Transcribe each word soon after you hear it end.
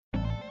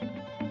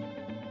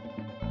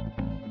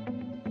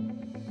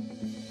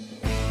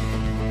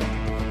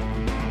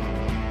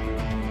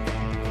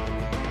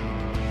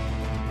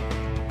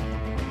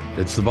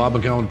It's the Bob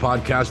McCown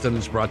Podcast, and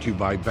it's brought to you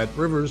by Bet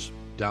Rivers.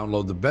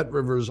 Download the Bet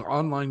Rivers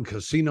online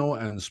casino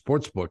and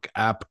sportsbook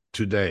app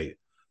today.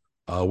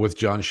 With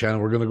John Shannon,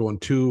 we're going to go in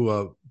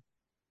two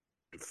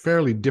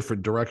fairly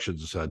different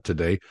directions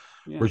today.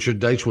 Yeah. Richard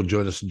Deitsch will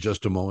join us in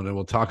just a moment, and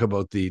we'll talk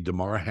about the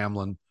Damar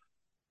Hamlin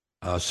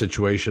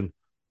situation,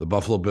 the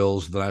Buffalo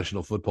Bills, the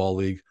National Football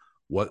League,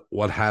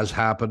 what has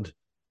happened,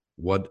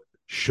 what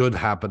should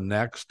happen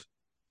next.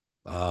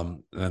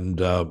 And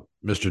Mr.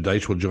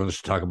 Deitsch will join us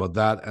to talk about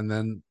that. And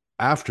then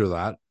after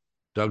that,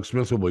 Doug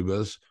Smith will be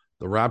with us.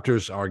 The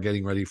Raptors are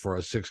getting ready for a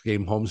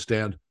 6-game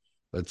homestand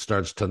that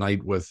starts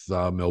tonight with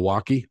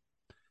Milwaukee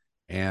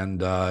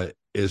and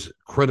is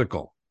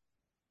critical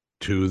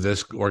to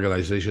this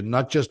organization,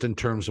 not just in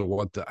terms of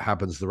what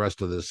happens the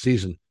rest of this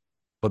season,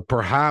 but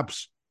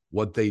perhaps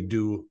what they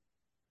do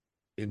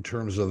in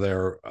terms of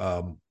their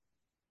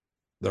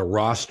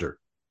roster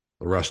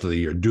the rest of the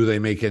year. Do they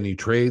make any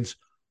trades?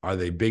 Are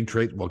they big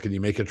trade? Well, can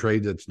you make a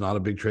trade that's not a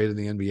big trade in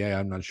the NBA?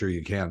 I'm not sure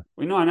you can.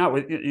 Well, no,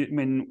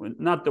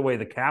 not the way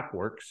the cap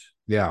works.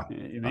 Yeah.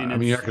 You're not going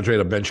to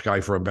trade a bench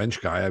guy for a bench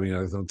guy. I mean,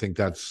 I don't think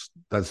that's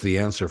the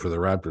answer for the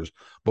Raptors.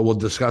 But we'll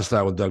discuss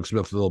that with Doug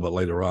Smith a little bit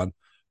later on.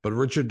 But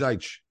Richard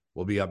Deitsch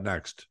will be up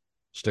next.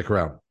 Stick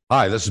around.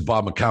 Hi, this is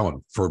Bob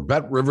McCown for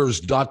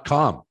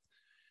BetRivers.com.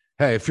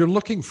 Hey, if you're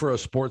looking for a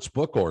sports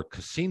book or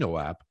casino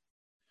app,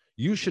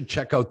 you should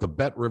check out the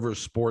BetRivers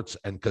Sports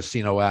and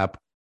Casino app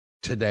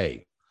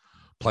today.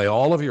 Play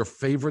all of your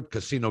favorite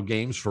casino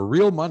games for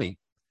real money,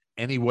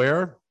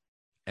 anywhere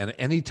and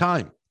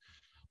anytime.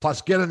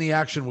 Plus, get in the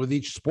action with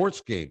each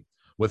sports game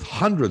with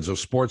hundreds of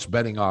sports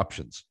betting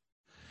options.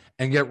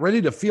 And get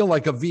ready to feel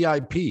like a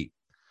VIP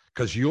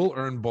because you'll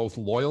earn both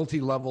loyalty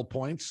level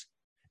points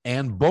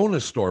and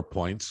bonus store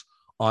points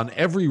on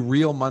every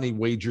real money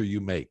wager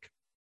you make.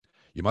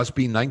 You must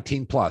be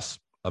 19 plus,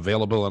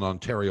 available in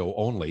Ontario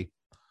only.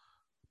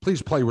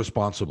 Please play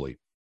responsibly.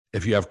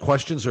 If you have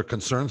questions or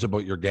concerns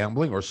about your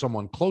gambling or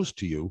someone close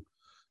to you,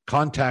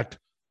 contact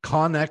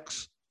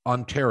Connex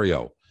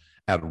Ontario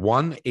at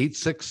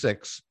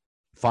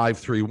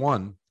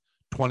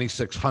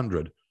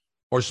 1-866-531-2600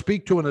 or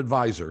speak to an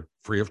advisor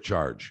free of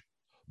charge.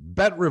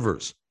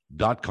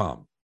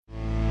 BetRivers.com.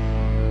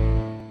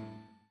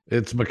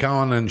 It's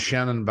McCown and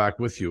Shannon back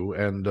with you,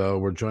 and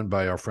we're joined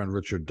by our friend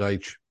Richard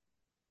Deitsch.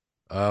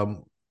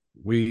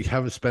 We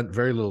have spent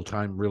very little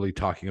time really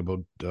talking about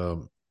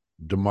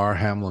Damar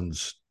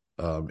Hamlin's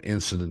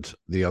incident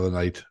the other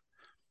night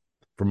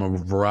from a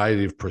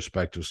variety of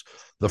perspectives.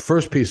 The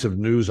first piece of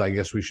news I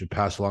guess we should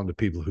pass along to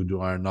people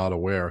who are not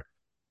aware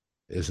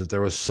is that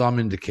there was some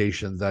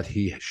indication that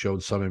he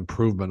showed some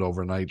improvement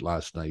overnight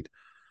last night.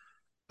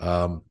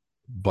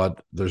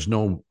 But there's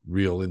no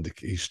real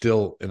indication. He's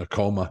still in a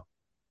coma.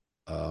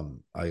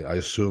 I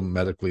assume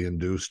medically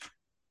induced,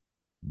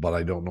 but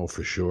I don't know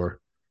for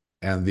sure.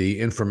 And the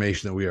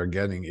information that we are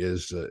getting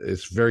is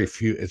it's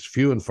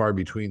few and far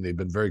between. They've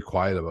been very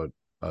quiet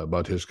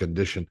about his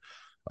condition,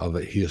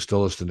 that he is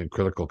still listed in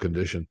critical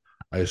condition.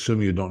 I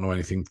assume you don't know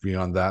anything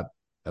beyond that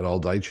at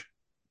all, Deitsch?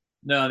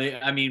 No,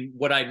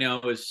 what I know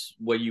is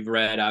what you've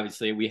read.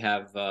 Obviously, we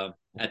have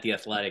at The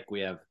Athletic,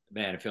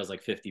 it feels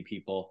like 50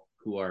 people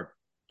who are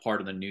part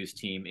of the news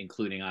team,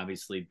 including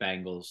obviously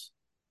Bengals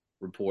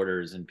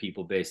reporters and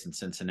people based in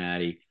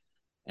Cincinnati.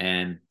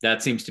 And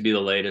that seems to be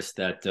the latest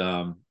that,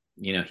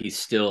 he's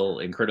still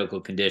in critical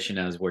condition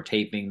as we're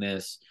taping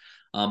this.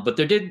 But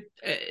the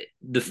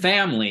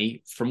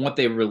family, from what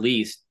they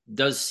released,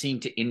 does seem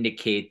to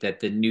indicate that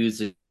the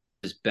news is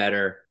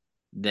better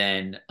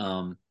today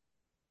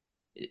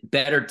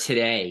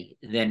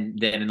than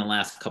in the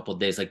last couple of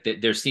days. Like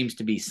there seems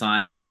to be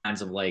signs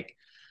of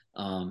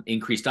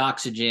increased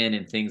oxygen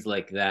and things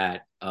like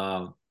that.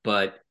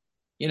 But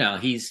you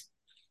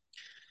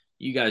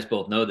guys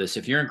both know this.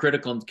 If you're in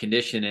critical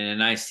condition in an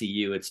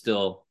ICU, it's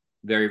still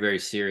very, very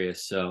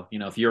serious. So,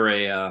 if you're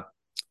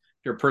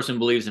a person who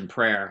believes in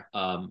prayer,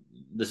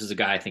 this is a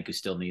guy I think who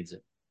still needs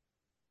it.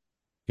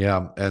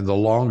 Yeah, and the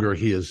longer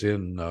he is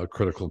in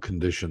critical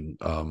condition,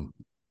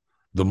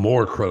 the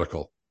more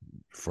critical,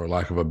 for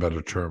lack of a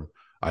better term,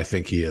 I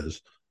think he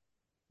is.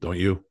 Don't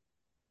you?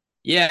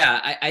 Yeah,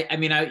 I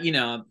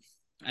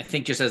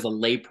think just as a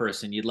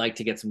layperson, you'd like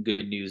to get some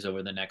good news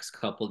over the next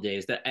couple of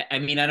days. I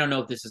don't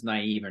know if this is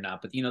naive or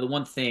not, but the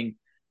one thing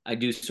I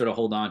do sort of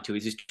hold on to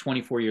is he's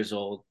 24 years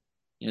old.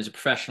 He's a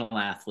professional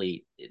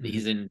athlete. Mm-hmm.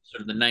 He's in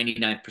sort of the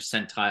 99th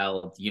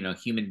percentile of,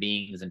 human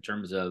beings in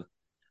terms of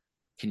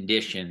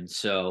condition.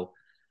 So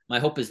my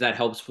hope is that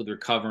helps with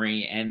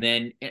recovery. And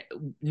then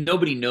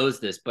nobody knows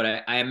this,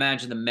 but I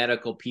imagine the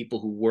medical people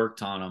who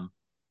worked on him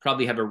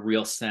probably have a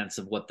real sense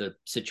of what the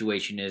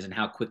situation is and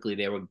how quickly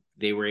they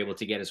were able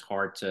to get his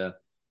heart to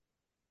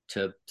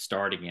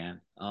start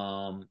again.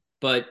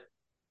 But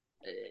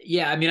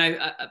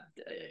yeah,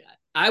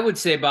 I would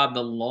say, Bob,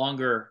 the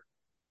longer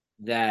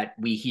that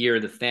we hear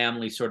the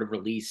family sort of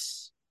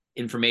release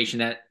information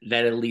that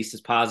at least is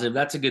positive,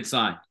 that's a good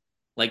sign.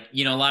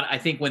 I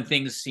think when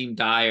things seem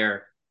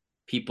dire,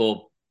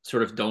 people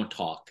sort of don't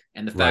talk.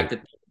 And the fact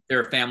that there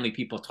are family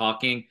people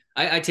talking,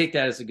 I take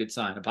that as a good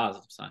sign, a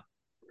positive sign.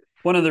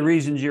 One of the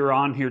reasons you're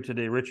on here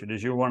today, Richard,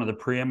 is you're one of the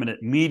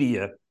preeminent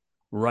media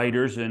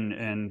writers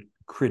and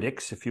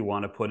critics, if you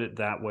want to put it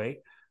that way.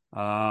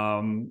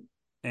 And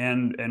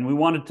we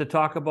wanted to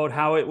talk about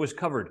how it was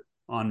covered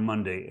on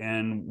Monday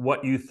and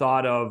what you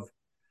thought of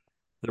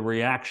the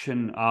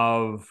reaction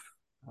of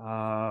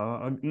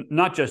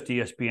not just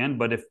ESPN,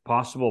 but if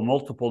possible,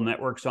 multiple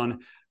networks on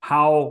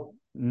how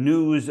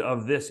news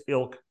of this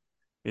ilk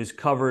is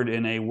covered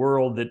in a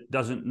world that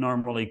doesn't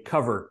normally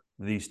cover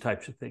these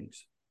types of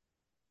things.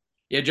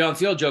 Yeah, John, it's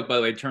the old joke, by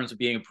the way, in terms of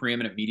being a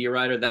preeminent media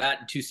writer, that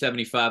and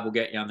 275 will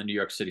get you on the New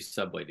York City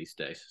subway these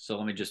days. So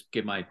let me just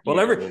give my... Well,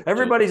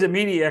 everybody's a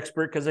media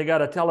expert because they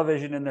got a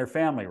television in their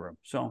family room.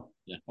 So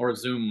yeah, or a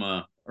Zoom,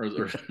 or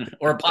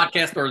a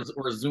podcast,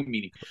 or a Zoom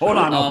meeting. Hold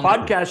on,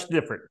 podcasts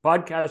different.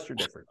 Podcasts are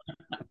different.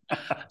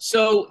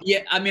 So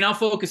yeah, I mean, I'll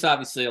focus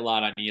obviously a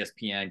lot on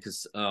ESPN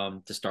because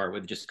to start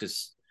with, just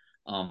because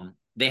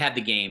they had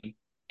the game,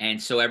 and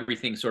so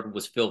everything sort of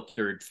was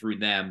filtered through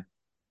them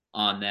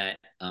on that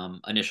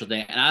initial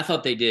day, and I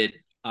thought they did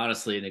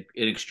honestly an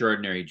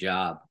extraordinary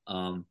job.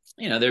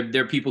 There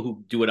are people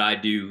who do what I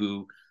do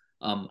who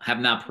have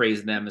not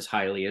praised them as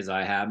highly as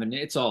I have, and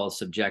it's all a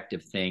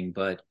subjective thing.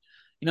 But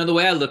the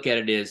way I look at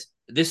it is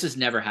this has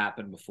never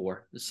happened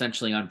before.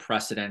 Essentially,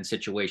 unprecedented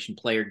situation.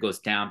 Player goes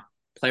down.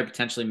 Player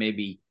potentially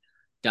maybe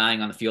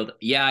dying on the field.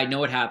 Yeah, I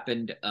know it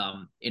happened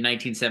in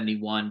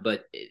 1971,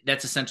 but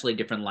that's essentially a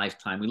different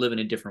lifetime. We live in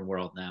a different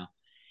world now,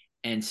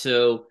 and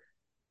so.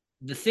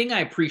 The thing I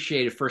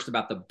appreciated first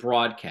about the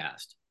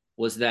broadcast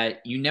was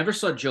that you never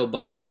saw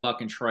Joe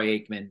Buck and Troy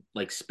Aikman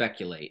like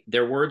speculate.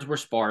 Their words were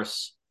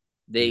sparse.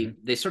 They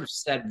sort of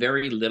said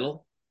very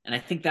little, and I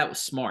think that was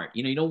smart.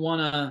 You don't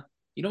want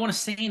to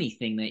say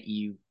anything that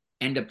you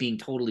end up being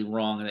totally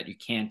wrong and that you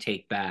can't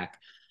take back.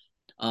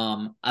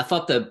 I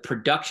thought the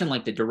production,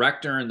 like the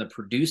director and the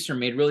producer,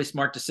 made really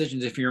smart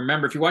decisions. If you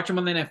remember, if you're watching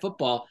Monday Night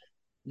Football,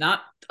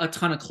 not a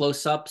ton of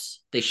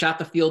close-ups. They shot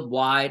the field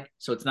wide,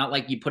 so it's not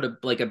like you put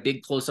a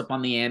big close-up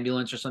on the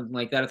ambulance or something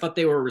like that. I thought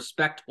they were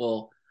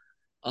respectful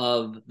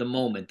of the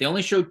moment. They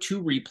only showed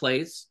 2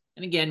 replays.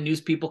 And again,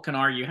 news people can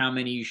argue how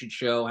many you should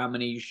show, how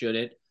many you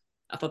shouldn't.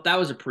 I thought that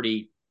was a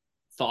pretty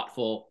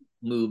thoughtful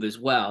move as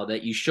well,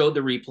 that you showed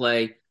the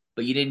replay,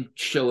 but you didn't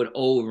show it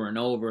over and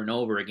over and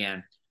over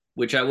again,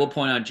 which I will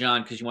point out,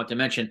 John, because you want to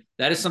mention,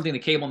 that is something the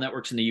cable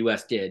networks in the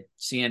U.S. did.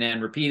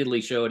 CNN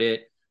repeatedly showed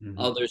it.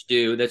 Others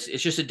do. It's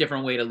just a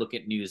different way to look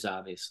at news,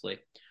 obviously.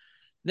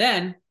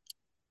 Then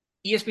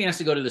ESPN has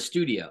to go to the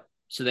studio.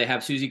 So they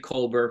have Susie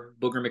Colbert,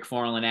 Booger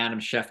McFarland, Adam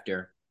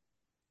Schefter.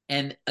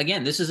 And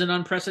again, this is an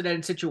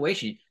unprecedented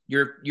situation.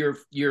 You're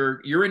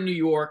in New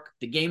York,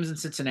 the game's in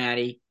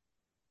Cincinnati.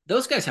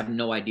 Those guys have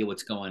no idea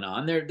what's going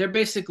on. They're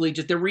basically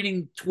they're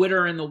reading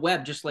Twitter and the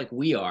web just like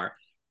we are.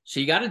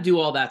 So you got to do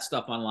all that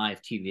stuff on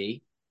live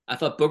TV. I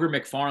thought Booger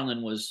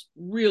McFarland was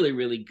really,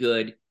 really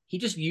good. He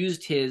just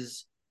used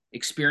his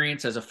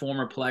experience as a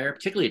former player,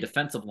 particularly a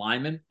defensive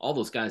lineman. All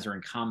those guys are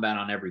in combat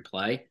on every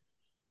play,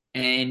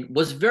 and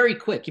was very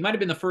quick. He might have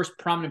been the first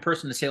prominent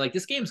person to say, like,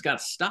 this game's got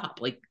to stop.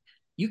 Like,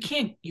 you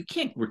can't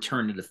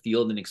return to the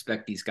field and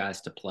expect these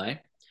guys to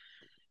play.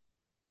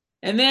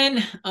 And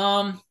then,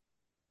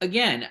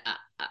 again,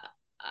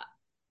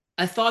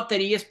 I thought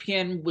that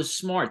ESPN was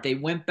smart. They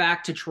went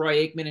back to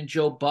Troy Aikman and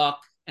Joe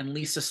Buck and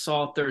Lisa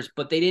Salters,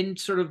 but they didn't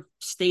sort of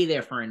stay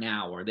there for an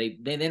hour. They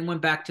then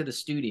went back to the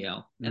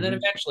studio. And then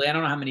eventually, I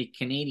don't know how many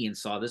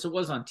Canadians saw this. It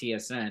was on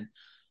TSN.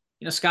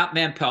 Scott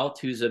Van Pelt,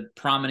 who's a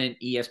prominent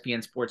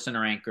ESPN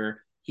SportsCenter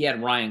anchor, he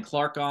had Ryan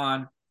Clark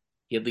on.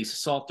 He had Lisa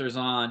Salters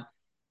on.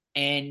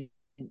 And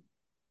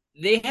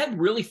they had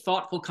really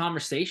thoughtful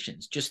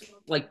conversations, just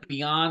like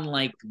beyond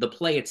like the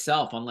play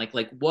itself on like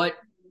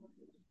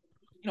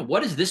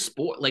what is this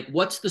sport? Like,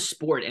 what's the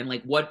sport and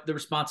like what the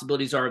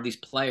responsibilities are of these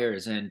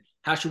players and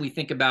how should we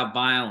think about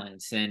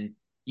violence? And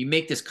you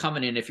make this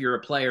covenant if you're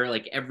a player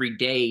like every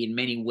day in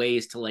many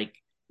ways to like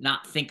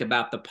not think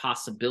about the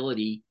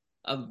possibility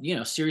of,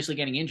 seriously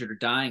getting injured or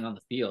dying on the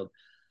field.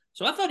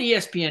 So I thought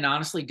ESPN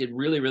honestly did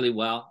really, really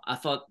well. I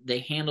thought they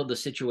handled the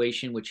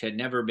situation, which had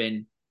never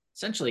been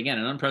essentially, again,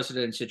 an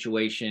unprecedented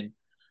situation,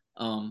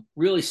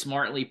 really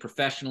smartly,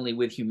 professionally,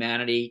 with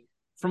humanity.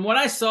 From what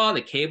I saw,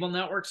 the cable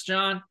networks,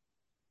 John,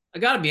 I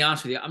got to be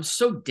honest with you. I'm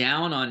so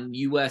down on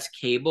U.S.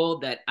 cable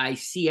that I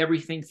see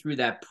everything through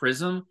that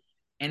prism.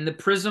 And the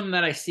prism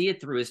that I see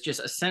it through is just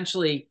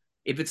essentially,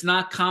 if it's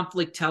not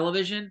conflict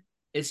television,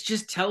 it's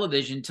just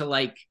television to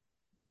like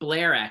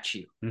blare at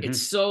you.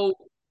 It's so,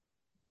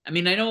 I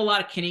mean, I know a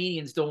lot of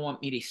Canadians don't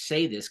want me to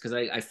say this because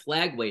I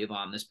flag wave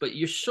on this, but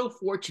you're so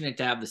fortunate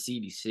to have the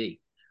CBC,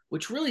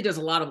 which really does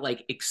a lot of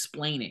like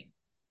explaining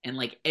and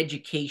like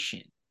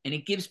education. And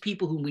it gives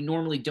people who we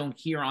normally don't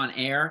hear on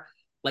air,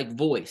 like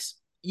voice.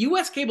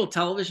 U.S. cable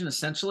television,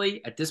 essentially,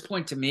 at this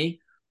point to me,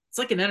 it's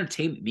like an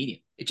entertainment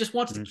medium. It just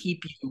wants to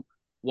keep you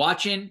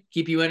watching,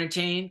 keep you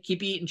entertained,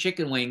 keep you eating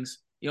chicken wings.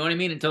 You know what I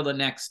mean? Until the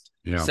next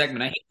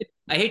segment.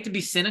 I hate to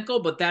be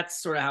cynical, but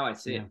that's sort of how I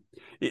see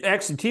it.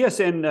 Actually,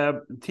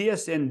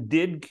 TSN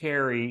did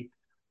carry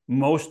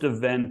most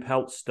of Van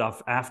Pelt's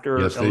stuff after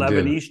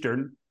 11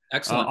 Eastern.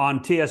 Excellent. on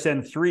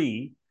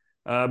TSN3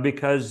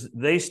 because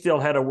they still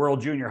had a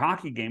World Junior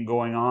Hockey game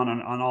going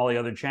on all the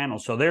other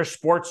channels. So their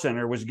Sports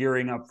Center was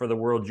gearing up for the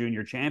World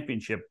Junior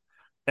Championship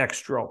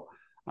extra.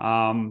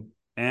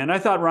 And I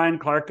thought Ryan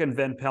Clark and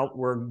Van Pelt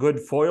were good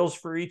foils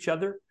for each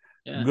other.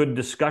 Yeah. Good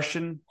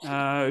discussion.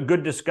 There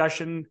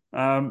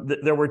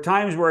were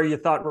times where you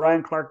thought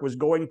Ryan Clark was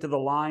going to the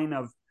line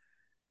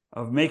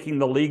of making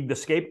the league the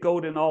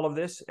scapegoat in all of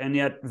this, and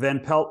yet Van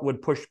Pelt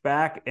would push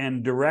back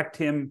and direct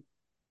him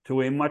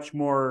to a much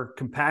more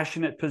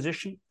compassionate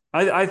position.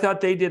 I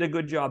thought they did a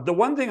good job. The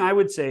one thing I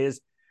would say is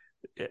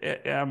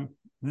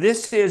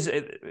this is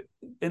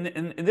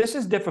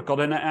difficult,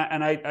 and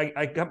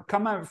I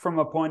come out from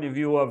a point of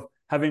view of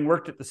having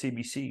worked at the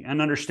CBC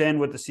and understand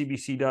what the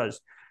CBC does.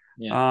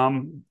 Yeah.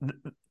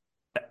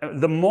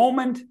 The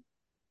moment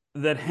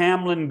that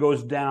Hamlin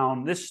goes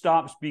down, this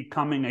stops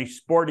becoming a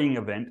sporting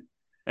event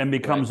and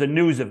becomes a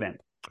news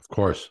event. Of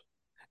course.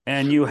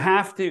 And you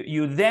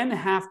then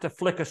have to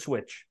flick a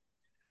switch.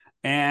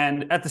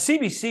 And at the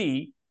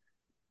CBC,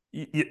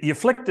 you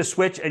flick the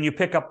switch and you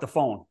pick up the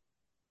phone.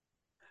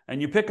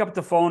 And you pick up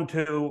the phone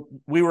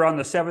we were on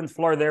the 7th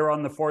floor, they were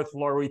on the 4th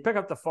floor. We pick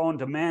up the phone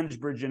to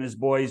Mansbridge and his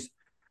boys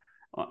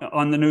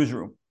on the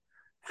newsroom.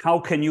 How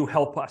can you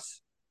help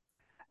us?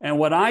 And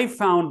what I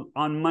found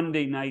on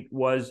Monday night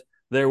was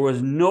there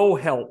was no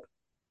help,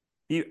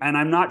 and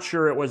I'm not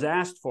sure it was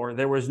asked for.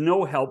 There was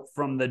no help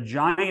from the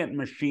giant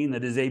machine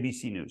that is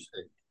ABC News.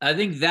 I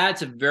think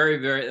that's a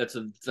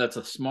that's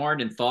a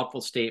smart and thoughtful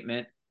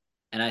statement,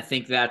 and I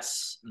think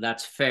that's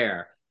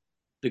fair.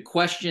 The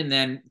question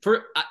then,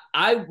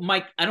 I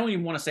don't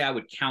even want to say I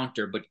would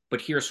counter,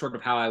 but here's sort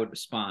of how I would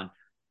respond.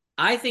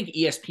 I think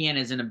ESPN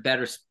is in a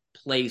better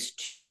place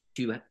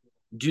to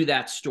do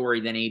that story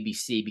than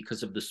ABC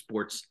because of the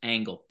sports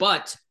angle.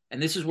 But,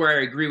 and this is where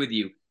I agree with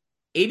you,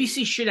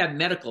 ABC should have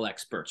medical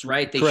experts,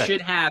 right? They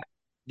should have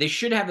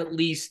at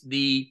least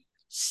the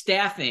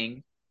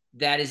staffing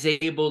that is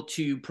able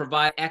to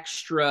provide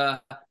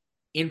extra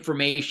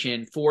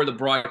information for the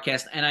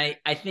broadcast. And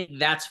I think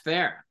that's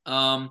fair.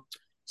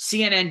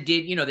 CNN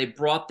did, they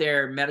brought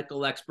their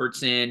medical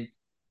experts in.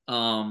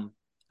 I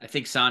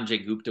think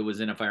Sanjay Gupta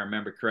was in, if I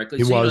remember correctly.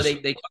 He was.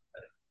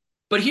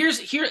 But here's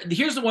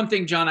the one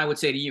thing, John, I would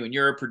say to you, and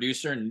you're a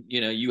producer and,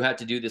 you had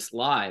to do this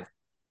live.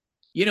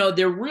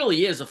 There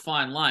really is a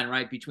fine line,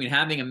 right, between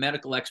having a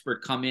medical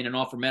expert come in and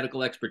offer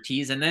medical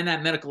expertise, and then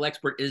that medical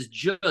expert is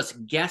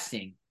just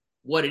guessing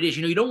what it is.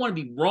 You don't want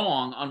to be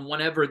wrong on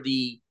whatever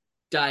the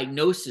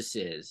diagnosis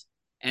is.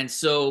 And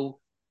so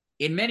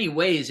in many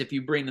ways, if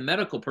you bring the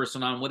medical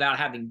person on without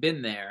having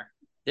been there,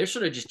 they're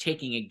sort of just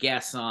taking a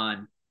guess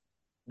on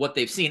what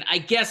they've seen. I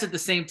guess at the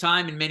same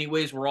time, in many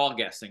ways, we're all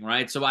guessing,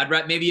 right? So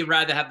maybe you'd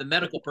rather have the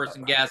medical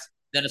person guess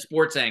than a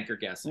sports anchor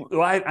guessing.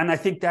 Well, I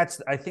think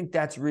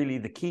that's really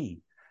the key.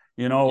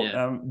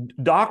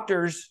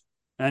 Doctors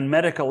and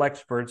medical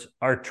experts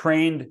are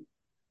trained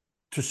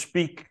to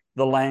speak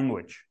the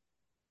language,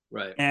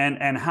 right?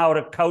 And how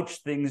to couch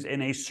things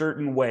in a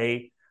certain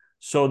way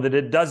so that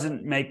it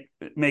doesn't make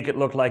it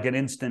look like an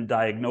instant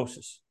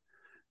diagnosis.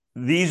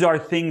 These are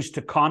things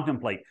to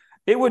contemplate.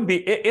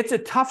 It's a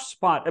tough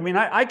spot. I mean,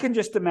 I can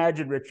just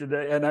imagine, Richard,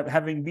 and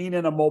having been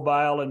in a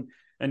mobile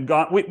and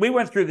gone, we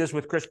went through this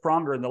with Chris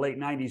Pronger in the late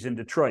 90s in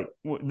Detroit,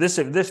 this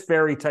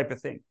very type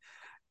of thing.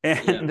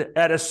 And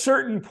at a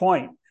certain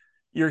point,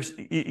 as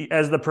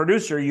the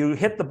producer, you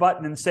hit the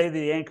button and say to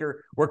the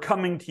anchor, "We're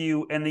coming to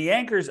you." And the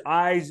anchor's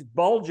eyes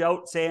bulge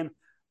out saying,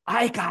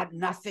 "I got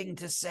nothing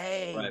to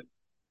say." Right.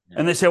 Yeah.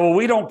 And they say, "Well,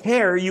 we don't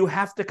care. You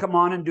have to come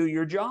on and do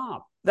your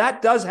job."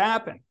 That does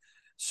happen.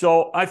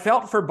 So I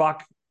felt for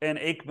Buck and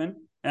Aikman,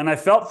 and I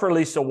felt for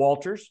Lisa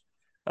Walters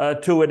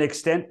to an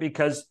extent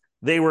because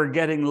they were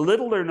getting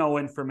little or no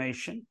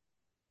information.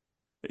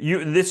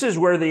 This is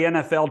where the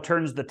NFL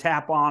turns the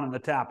tap on and the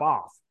tap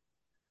off,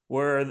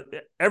 where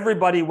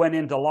everybody went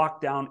into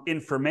lockdown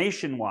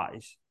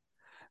information-wise.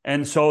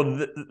 And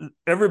so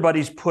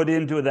everybody's put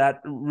into that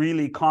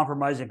really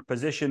compromising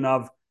position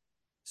of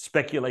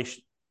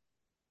speculation.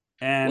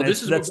 And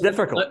that's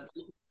difficult.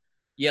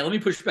 Let me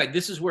push back.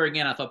 This is where,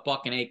 again, I thought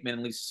Buck and Aikman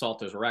and Lisa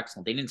Salters were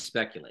excellent. They didn't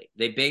speculate.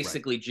 They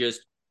basically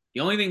the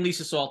only thing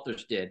Lisa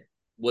Salters did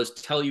was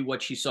tell you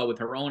what she saw with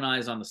her own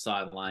eyes on the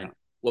sideline. Yeah.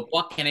 What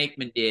Buck and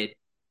Aikman did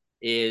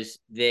is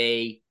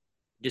they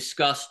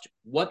discussed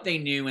what they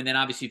knew, and then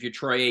obviously if you're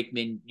Troy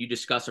Aikman, you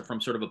discuss it from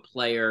sort of a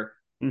player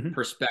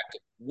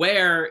perspective.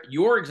 Where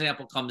your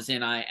example comes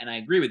in, and I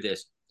agree with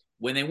this,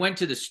 when they went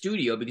to the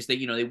studio, because they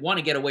want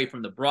to get away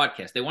from the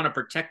broadcast. They want to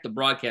protect the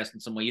broadcast in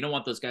some way. You don't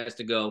want those guys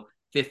to go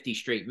 50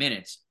 straight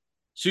minutes.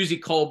 Susie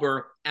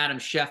Kolber, Adam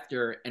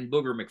Schefter, and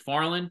Booger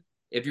McFarland.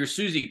 If you're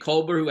Susie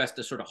Kolber, who has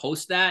to sort of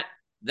host that,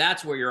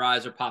 that's where your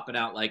eyes are popping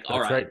out like, all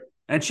right.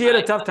 And she had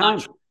a tough time.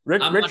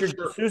 Richard,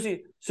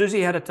 sure.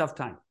 Susie had a tough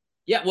time.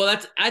 Yeah, well,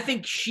 I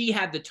think she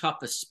had the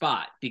toughest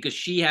spot because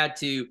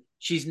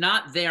she's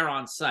not there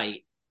on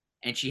site,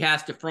 and she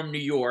has to, from New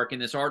York in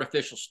this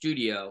artificial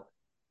studio,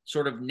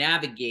 sort of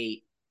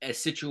navigate a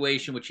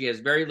situation which she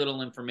has very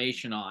little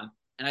information on.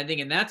 And I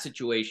think in that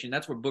situation,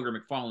 that's where Booger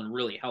McFarland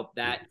really helped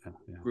that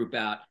group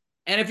out.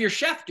 And if you're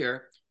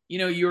Schefter,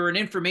 you're an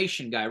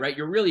information guy, right?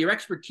 Your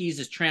expertise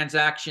is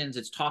transactions.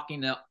 It's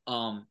talking to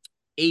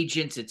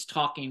agents. It's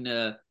talking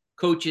to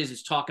coaches.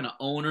 It's talking to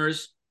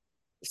owners.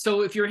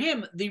 So if you're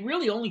him, the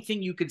really only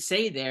thing you could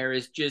say there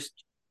is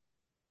just,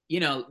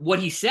 what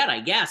he said,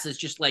 I guess, is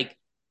just like,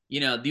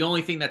 the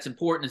only thing that's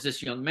important is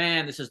this young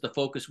man. This is the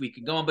focus we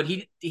could go on. But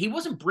he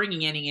wasn't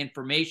bringing any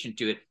information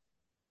to it.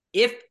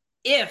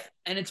 If,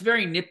 and it's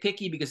very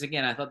nitpicky because,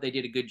 again, I thought they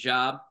did a good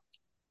job.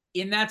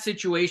 In that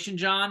situation,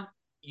 John,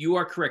 you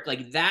are correct.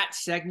 Like that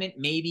segment,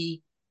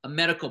 maybe a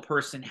medical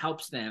person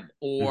helps them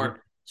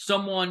or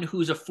someone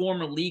who's a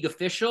former league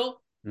official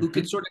who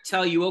could sort of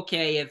tell you,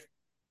 okay,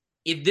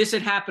 if this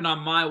had happened on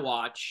my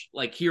watch,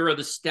 like here are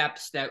the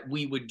steps that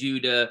we would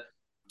do to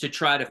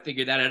try to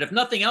figure that out. If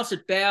nothing else,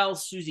 it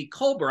bails Susie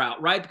Kolber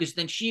out, right? Because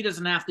then she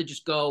doesn't have to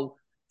just go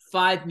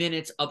 5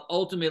 minutes of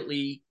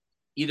ultimately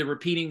either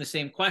repeating the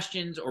same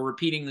questions or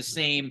repeating the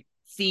same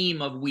theme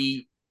of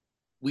we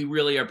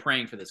really are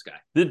praying for this guy.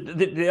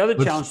 The other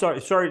challenge,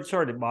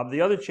 sorry, Bob.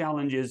 The other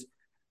challenge is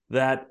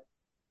that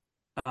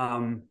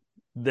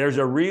there's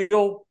a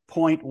real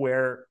point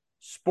where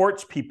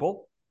sports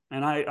people,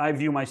 and I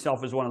view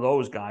myself as one of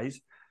those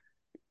guys,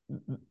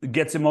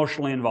 gets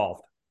emotionally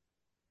involved.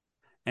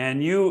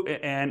 And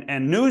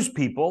news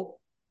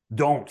people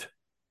don't.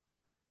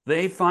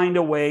 They find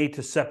a way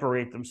to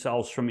separate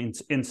themselves from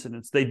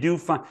incidents. They do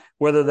find,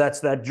 whether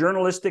that's that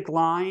journalistic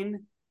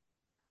line,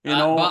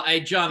 But, hey,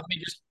 John, let me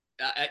just.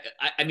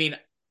 I mean,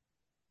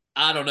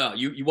 I don't know.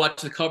 You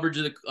watch the coverage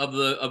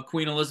of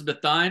Queen Elizabeth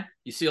dying.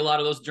 You see a lot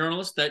of those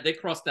journalists that they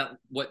cross the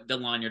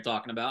line you're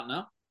talking about.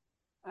 No,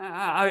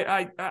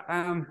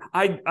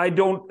 I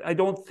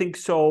don't think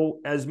so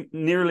as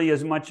nearly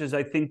as much as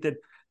I think that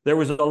there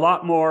was a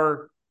lot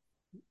more.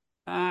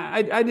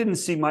 I didn't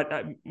see much,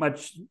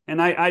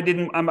 and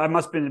I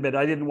must admit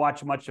I didn't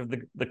watch much of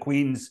the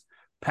Queen's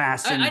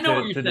passing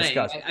to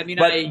discuss.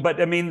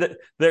 But I mean,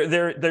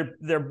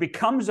 there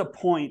becomes a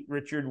point,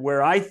 Richard,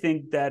 where I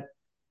think that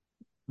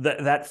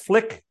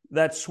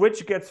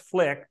switch gets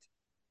flicked,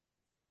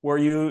 where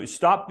you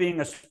stop being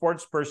a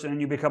sports person and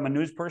you become a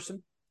news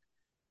person,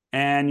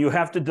 and you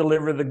have to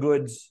deliver the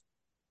goods,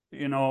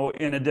 in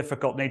a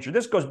difficult nature.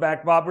 This goes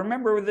back, Bob.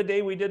 Remember the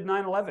day we did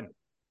 9/11?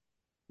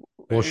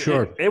 Well,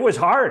 sure. It was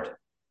hard.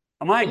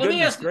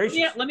 Goodness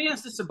gracious. Let me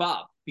ask this to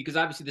Bob, because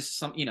obviously this is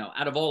some,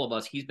 out of all of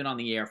us, he's been on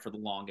the air for the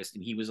longest,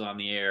 and he was on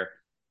the air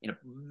in a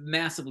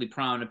massively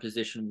prominent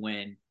position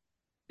when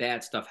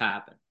bad stuff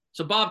happened.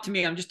 So Bob, to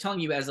me, I'm just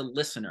telling you as a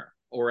listener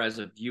or as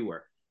a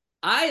viewer,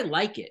 I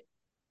like it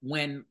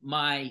when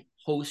my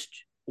host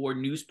or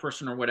news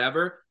person or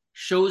whatever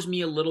shows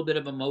me a little bit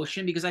of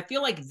emotion, because I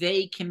feel like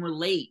they can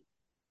relate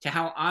to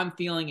how I'm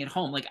feeling at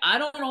home. Like I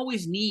don't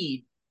always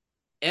need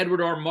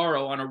Edward R.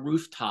 Murrow on a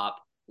rooftop,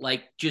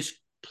 like just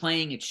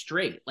playing it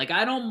straight. Like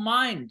I don't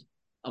mind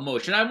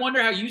emotion. I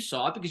wonder how you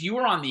saw it, because you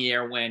were on the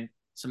air when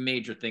some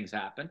major things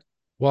happened.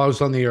 Well, I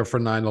was on the air for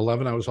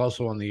 9/11. I was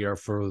also on the air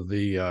for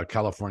the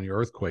California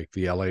earthquake,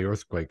 the LA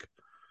earthquake,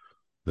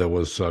 that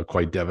was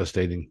quite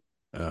devastating.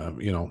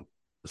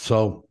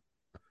 So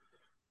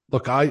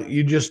look,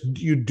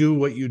 you do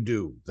what you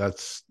do.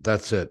 That's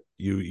it.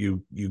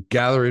 You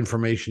gather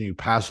information, you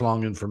pass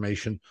along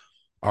information.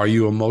 Are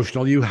you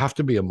emotional? You have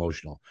to be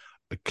emotional.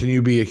 Can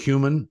you be a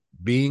human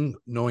being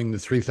knowing that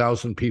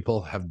 3,000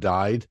 people have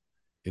died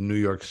in New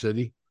York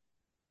City?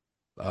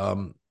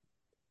 And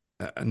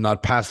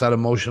not pass that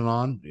emotion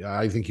on?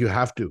 I think you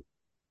have to.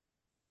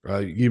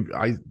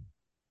 I've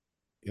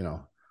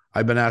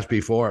been asked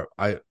before.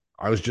 I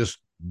was just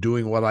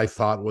doing what I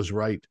thought was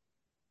right.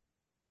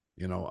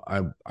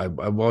 I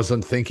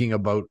wasn't thinking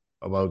about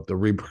the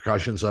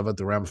repercussions of it,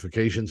 the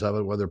ramifications of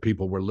it, whether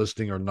people were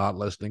listening or not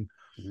listening.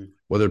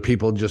 Whether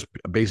people just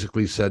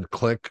basically said,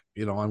 click,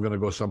 I'm going to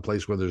go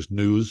someplace where there's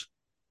news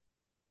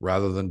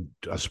rather than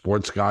a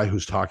sports guy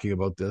who's talking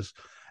about this.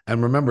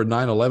 And remember,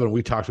 9/11,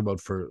 we talked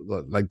about for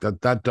like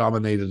that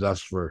dominated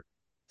us for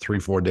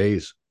 3-4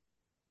 days.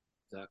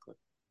 Exactly.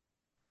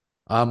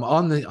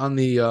 On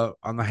the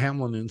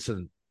Hamlin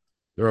incident,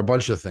 there are a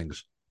bunch of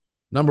things.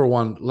 Number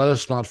one, let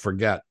us not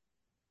forget,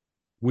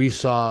 we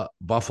saw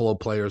Buffalo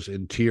players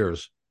in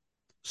tears,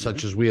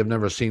 such as we have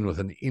never seen with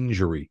an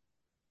injury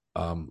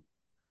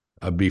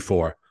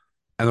before.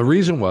 And the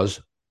reason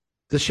was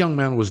this young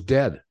man was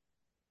dead.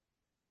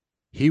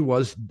 He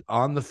was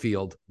on the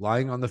field,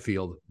 lying on the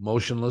field,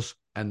 motionless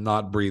and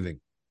not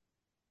breathing.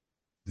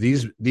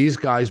 These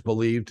guys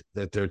believed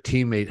that their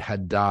teammate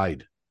had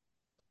died.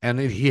 And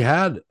he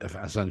had,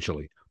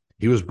 essentially.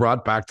 He was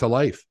brought back to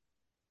life.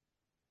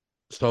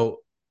 So,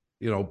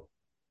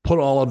 put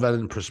all of that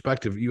in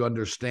perspective. You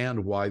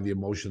understand why the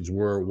emotions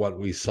were what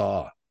we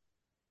saw,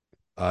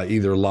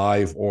 either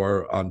live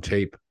or on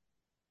tape.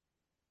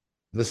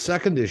 The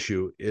second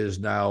issue is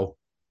now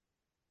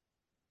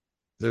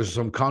there's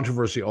some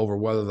controversy over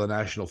whether the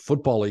National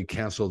Football League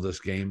canceled this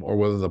game or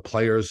whether the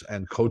players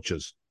and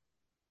coaches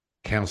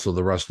canceled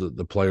the rest of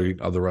the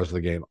rest of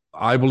the game.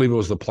 I believe it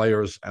was the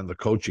players and the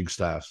coaching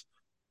staffs.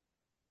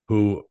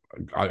 who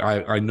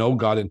I know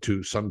got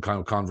into some kind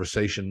of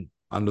conversation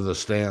under the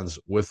stands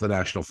with the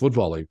National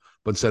Football League,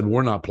 but said,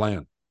 we're not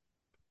playing.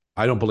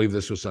 I don't believe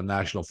this was a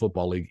National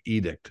Football League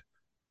edict.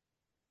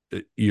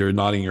 You're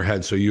nodding your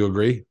head. So you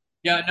agree?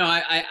 Yeah, no,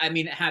 I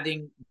mean,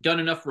 having done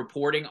enough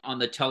reporting on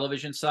the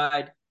television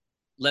side,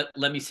 let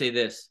me say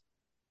this.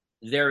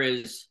 There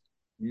is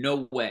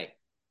no way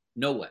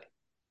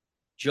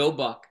Joe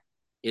Buck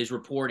is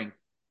reporting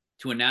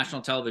to a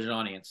national television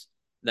audience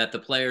that the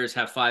players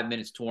have 5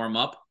 minutes to warm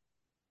up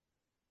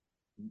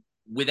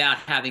without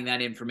having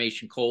that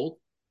information cold,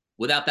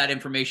 without that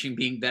information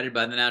being vetted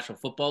by the National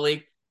Football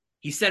League.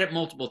 He said it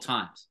multiple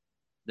times.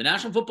 The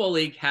National Football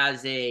League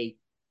has a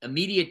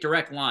immediate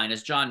direct line,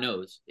 as John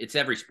knows, it's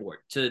every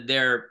sport, to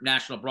their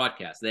national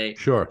broadcast. The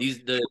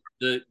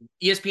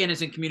ESPN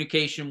is in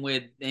communication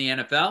with the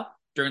NFL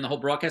during the whole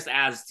broadcast,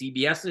 as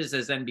CBS is,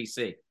 as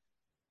NBC.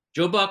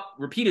 Joe Buck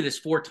repeated this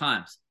 4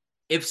 times.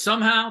 If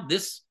somehow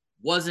this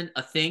wasn't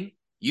a thing,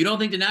 you don't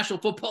think the National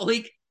Football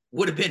League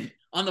would have been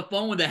on the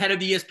phone with the head of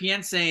the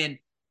ESPN saying,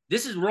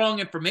 this is wrong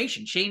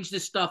information, change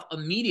this stuff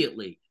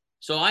immediately?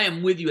 So I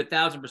am with you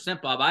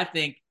 1,000%, Bob. I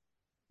think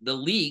the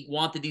league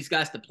wanted these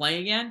guys to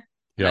play again.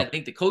 Yep. And I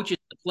think the coaches,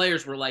 the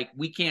players were like,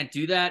 we can't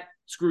do that.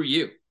 Screw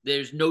you.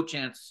 There's no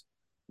chance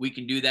we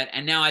can do that.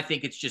 And now I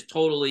think it's just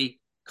totally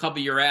cover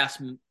your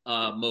ass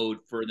mode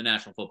for the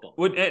National Football.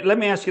 Let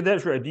me ask you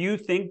this, Ray. Do you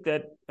think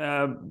that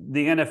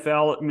the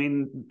NFL, I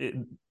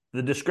mean,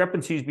 the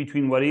discrepancies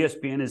between what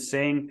ESPN is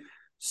saying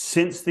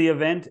since the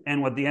event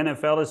and what the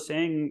NFL is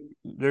saying,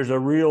 there's a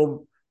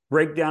real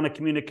breakdown of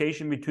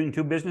communication between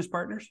two business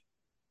partners?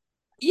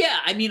 Yeah,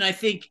 I mean, I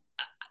think,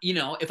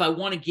 if I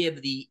want to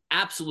give the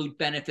absolute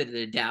benefit of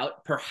the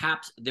doubt,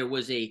 perhaps there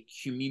was a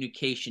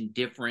communication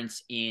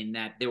difference in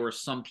that there were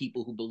some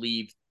people who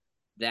believed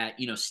that,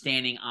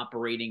 standing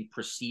operating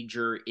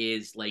procedure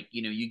is like,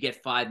 you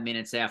get 5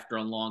 minutes after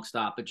a long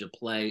stoppage of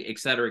play, et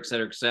cetera, et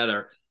cetera, et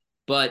cetera.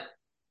 But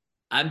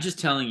I'm just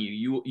telling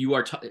you,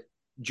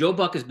 Joe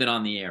Buck has been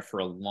on the air for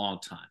a long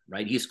time,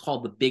 right? He's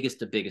called the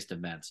biggest of biggest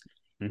events.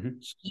 Mm-hmm.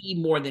 He,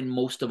 more than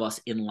most of us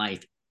in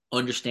life,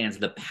 understands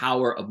the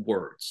power of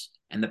words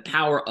and the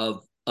power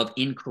of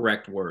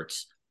incorrect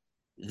words.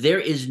 There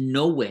is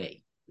no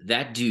way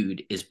that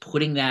dude is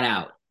putting that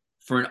out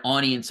for an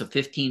audience of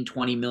 15,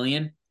 20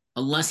 million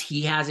unless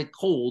he has it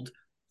cold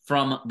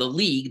from the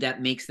league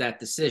that makes that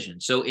decision.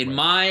 So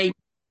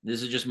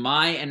this is just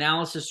my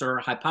analysis or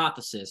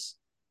hypothesis.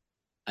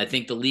 I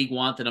think the league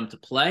wanted him to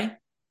play.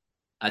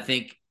 I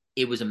think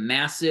it was a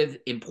massive,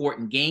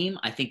 important game.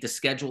 I think the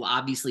schedule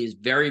obviously is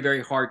very,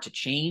 very hard to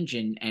change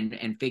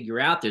and figure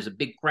out. There's a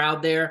big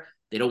crowd there.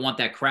 They don't want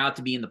that crowd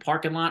to be in the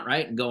parking lot,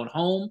 right, and going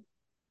home.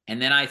 And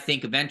then I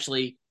think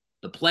eventually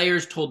the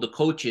players told the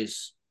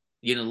coaches,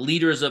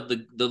 leaders of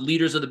the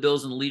leaders of the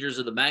Bills and the leaders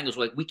of the Bengals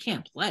were like, we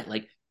can't play.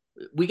 Like,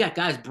 we got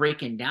guys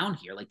breaking down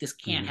here. Like, this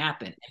can't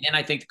happen. And then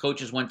I think the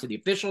coaches went to the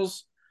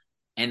officials,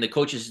 and the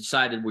coaches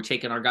decided we're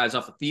taking our guys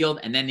off the field.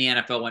 And then the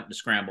NFL went into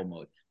scramble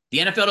mode. The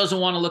NFL doesn't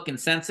want to look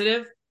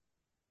insensitive.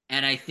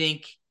 And I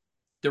think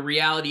the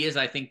reality is,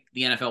 I think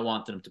the NFL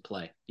wanted them to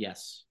play.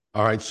 Yes.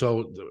 All right.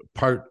 So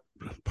part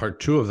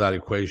 2 of that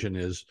equation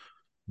is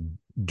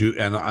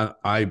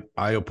I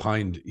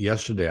opined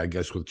yesterday, I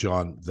guess, with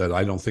John, that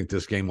I don't think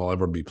this game will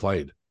ever be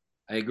played.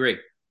 I agree.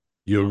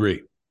 You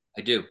agree?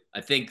 I do.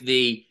 I think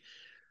the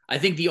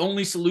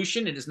only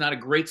solution, and it's not a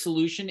great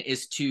solution,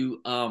 is to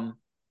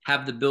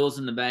have the Bills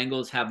and the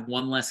Bengals have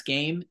one less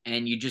game,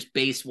 and you just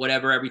base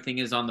whatever everything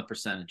is on the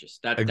percentages.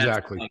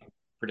 Exactly. That's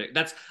predict.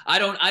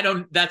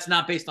 That's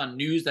not based on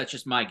news. That's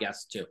just my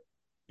guess too.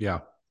 Yeah.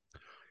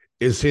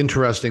 It's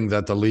interesting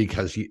that the league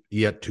has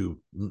yet to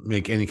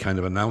make any kind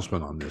of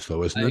announcement on this,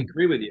 though, isn't it? I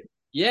agree with you.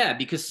 Yeah,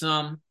 because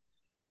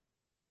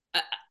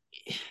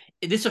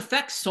this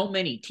affects so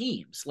many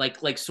teams,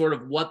 like sort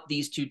of what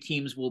these two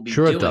teams will be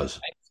doing. Sure, it does.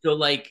 Right? So,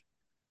 like,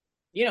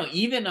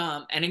 even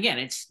and again,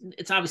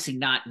 it's obviously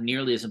not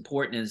nearly as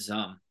important as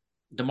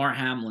Damar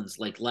Hamlin's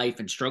life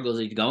and struggles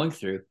he's going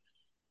through.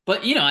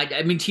 But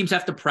I mean, teams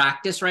have to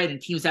practice, right? And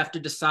teams have to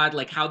decide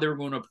how they're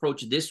going to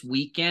approach this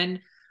weekend.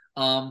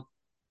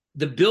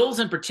 The Bills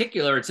in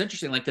particular, it's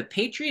interesting. Like, the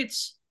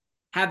Patriots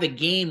have a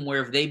game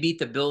where if they beat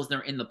the Bills,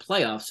 they're in the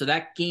playoffs. So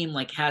that game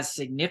has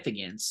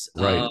significance.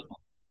 Right.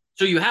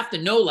 So you have to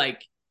know,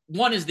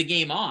 one, is the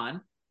game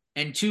on,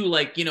 and 2,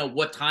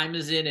 what time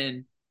is it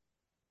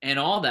and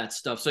all that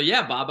stuff. So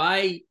yeah, Bob,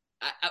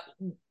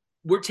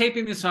 we're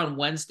taping this on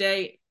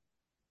Wednesday.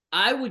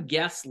 I would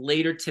guess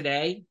later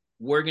today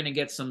we're going to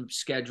get some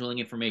scheduling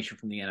information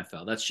from the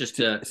NFL. That's just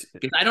because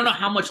I don't know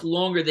how much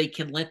longer they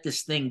can let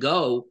this thing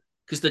go,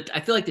 because I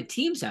feel like the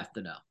teams have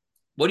to know.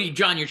 What do you,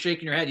 John? You're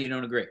shaking your head. You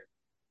don't agree?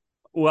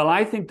 Well,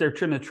 I think they're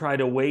going to try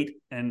to wait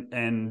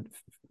and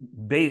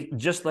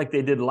just like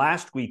they did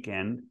last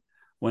weekend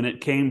when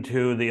it came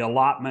to the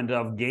allotment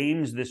of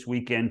games this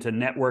weekend to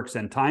networks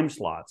and time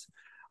slots.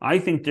 I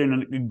think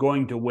they're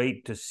going to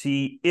wait to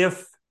see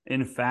if,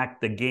 in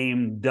fact, the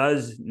game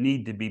does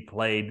need to be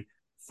played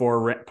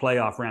for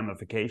playoff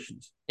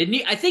ramifications.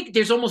 I think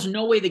there's almost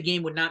no way the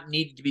game would not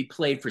need to be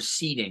played for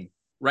seeding,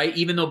 right?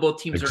 Even though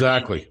both teams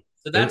exactly. are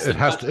so that's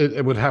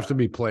it would have to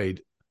be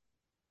played.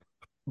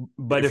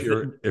 But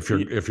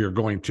if you're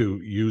going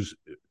to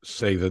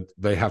say that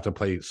they have to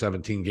play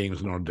 17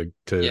 games in order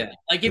to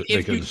like make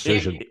a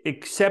decision.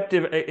 Except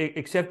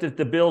if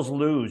the Bills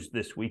lose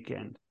this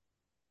weekend,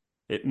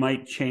 it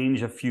might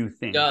change a few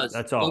things.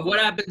 That's all. But what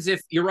happens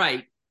if you're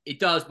right? It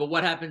does. But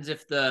what happens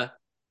if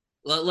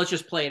let's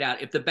just play it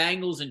out. If the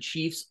Bengals and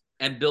Chiefs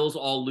and Bills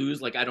all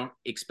lose, like I don't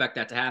expect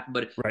that to happen,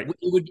 but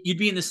you'd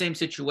be in the same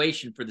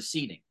situation for the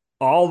seeding.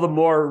 All the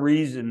more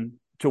reason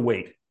to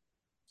wait.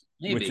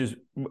 Maybe. Which is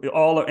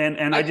all,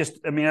 and I just.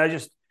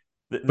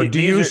 But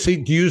do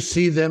you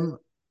see them?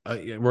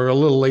 We're a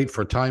little late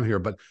for time here,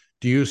 but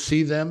do you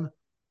see them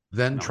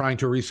then trying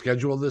to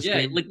reschedule this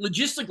game? Like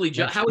logistically,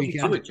 John, how would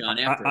you do it, John?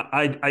 After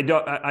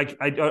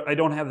I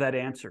don't have that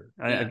answer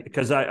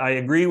because I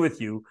agree with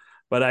you,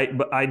 but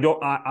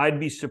I'd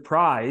be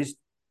surprised,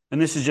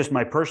 and this is just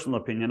my personal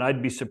opinion.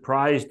 I'd be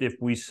surprised if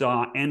we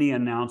saw any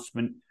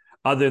announcement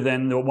other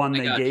than the one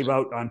they gave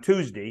out on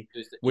Tuesday,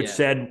 which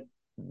said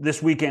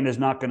this weekend is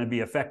not going to be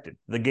affected.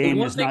 The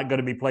game is not going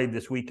to be played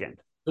this weekend.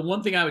 The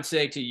one thing I would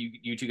say to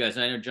you two guys,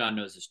 and I know John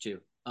knows this too,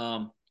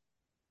 the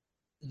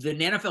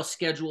NFL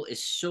schedule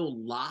is so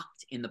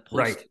locked in the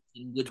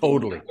postseason with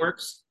the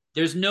networks.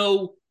 There's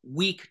no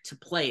week to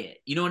play it.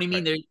 You know what I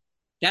mean?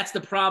 That's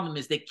the problem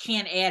is they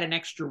can't add an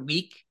extra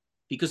week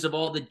because of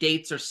all the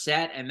dates are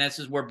set. And this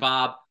is where,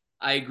 Bob,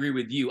 I agree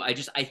with you. I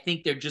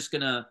think they're just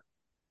gonna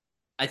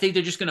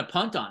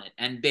punt on it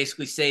and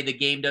basically say the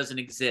game doesn't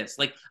exist.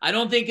 Like, I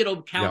don't think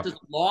it'll count as a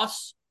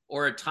loss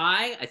or a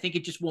tie. I think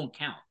it just won't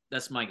count.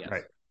 That's my guess.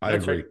 Right. I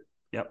agree. Right.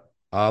 Yep.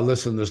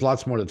 Listen, there's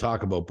lots more to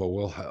talk about, but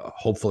we'll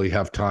hopefully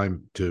have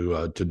time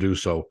to do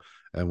so.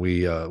 And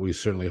we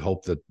certainly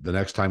hope that the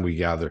next time we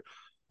gather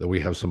that we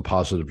have some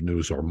positive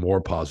news or more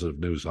positive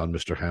news on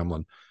Mr.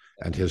 Hamlin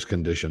and his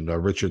condition.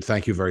 Richard,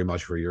 thank you very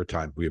much for your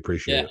time. We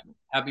appreciate it.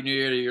 Happy New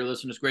Year to your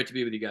listeners. Great to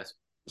be with you guys.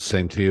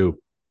 Same to you.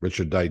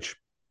 Richard Deitsch.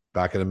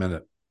 Back in a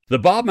minute. The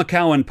Bob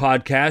McCown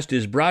Podcast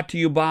is brought to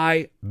you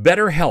by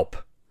BetterHelp.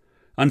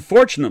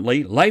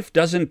 Unfortunately, life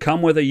doesn't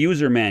come with a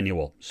user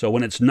manual, so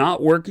when it's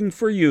not working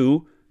for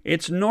you,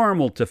 it's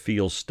normal to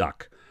feel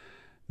stuck.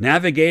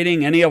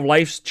 Navigating any of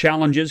life's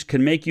challenges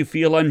can make you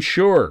feel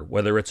unsure,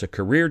 whether it's a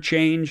career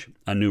change,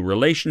 a new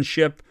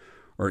relationship,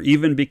 or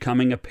even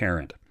becoming a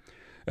parent.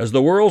 As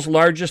the world's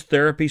largest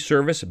therapy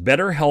service,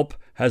 BetterHelp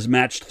has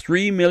matched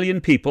 3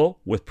 million people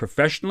with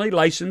professionally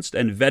licensed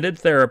and vetted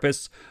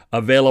therapists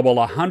available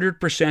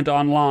 100%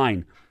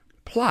 online.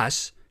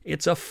 Plus,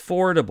 it's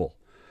affordable.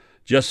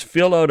 Just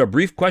fill out a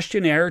brief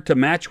questionnaire to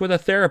match with a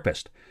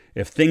therapist.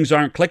 If things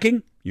aren't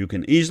clicking, you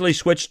can easily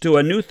switch to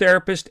a new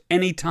therapist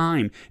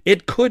anytime.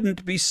 It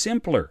couldn't be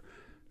simpler.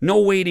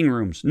 No waiting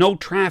rooms, no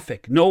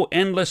traffic, no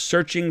endless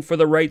searching for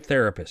the right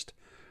therapist.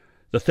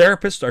 The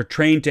therapists are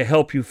trained to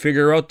help you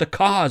figure out the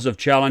cause of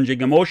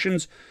challenging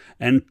emotions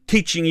and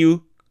teaching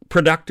you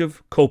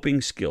productive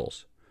coping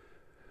skills.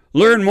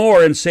 Learn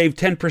more and save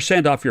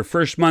 10% off your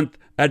first month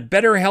at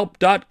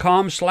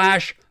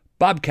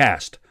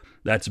betterhelp.com/Bobcast.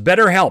 That's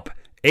BetterHelp,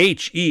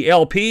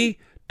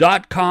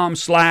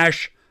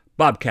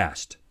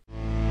 HELP.com/Bobcast.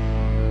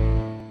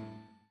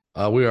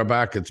 We are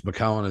back. It's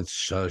McCown.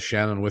 It's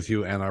Shannon with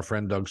you, and our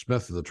friend Doug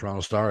Smith of the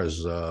Toronto Star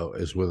is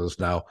with us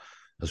now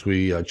as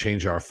we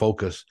change our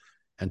focus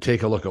and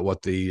take a look at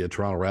what the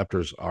Toronto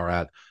Raptors are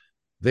at.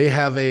 They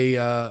have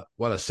a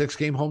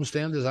 6-game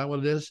homestand. Is that what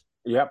it is?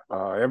 Yep.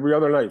 Every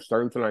other night,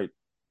 starting tonight.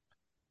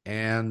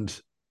 And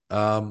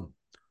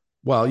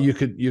well, you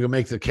can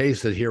make the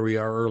case that here we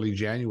are early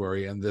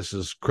January, and this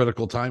is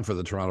critical time for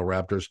the Toronto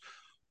Raptors,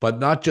 but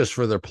not just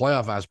for their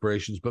playoff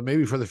aspirations, but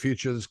maybe for the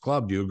future of this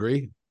club. Do you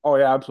agree? Oh,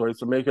 yeah, absolutely.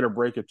 It's a make it or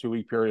break it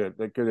 2-week period.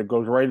 It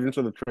goes right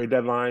into the trade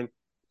deadline.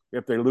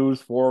 If they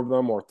lose 4 of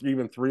them or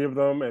even 3 of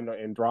them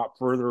and drop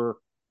further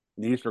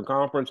in the Eastern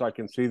Conference, I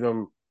can see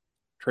them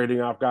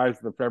trading off guys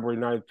at the February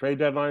 9th trade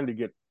deadline to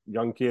get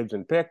young kids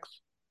and picks.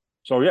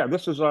 So, yeah,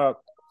 this is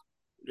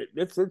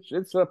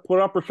it's a put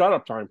up or shut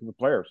up time for the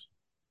players.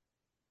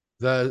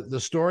 The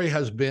story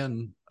has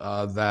been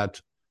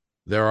that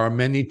there are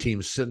many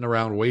teams sitting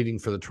around waiting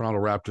for the Toronto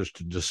Raptors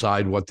to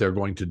decide what they're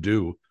going to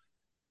do.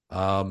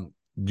 Do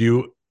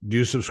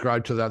you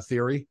subscribe to that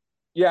theory?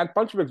 Yeah, a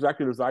bunch of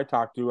executives I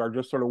talked to are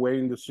just sort of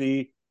waiting to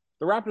see.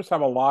 The Raptors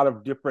have a lot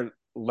of different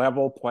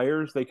level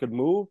players they could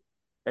move.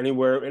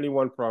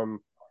 Anyone from,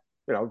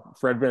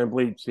 Fred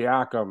VanVleet,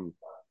 Siakam,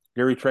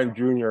 Gary Trent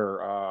Jr.,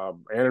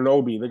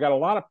 Anunoby. They got a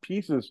lot of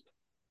pieces.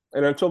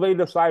 And until they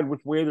decide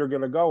which way they're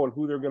going to go and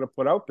who they're going to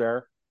put out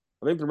there,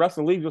 I think the rest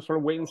of the league just sort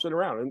of wait and sit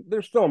around. And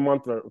there's still a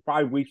month or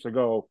 5 weeks to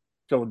go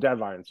till the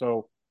deadline.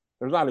 So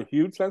there's not a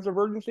huge sense of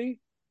urgency,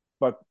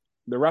 but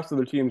the rest of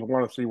the teams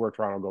want to see where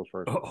Toronto goes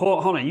first.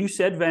 Hold on. You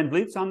said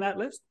VanVleet's on that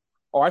list?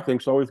 Oh, I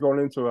think so. He's going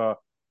into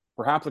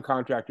perhaps a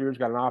contract year. He's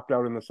got an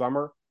opt-out in the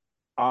summer.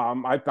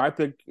 I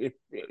think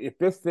if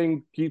this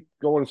thing keeps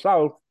going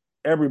south,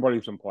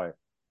 everybody's in play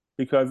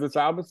because it's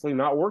obviously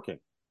not working.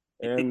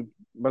 And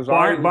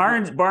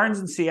Barnes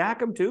and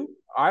Siakam too.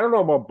 I don't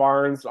know about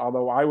Barnes,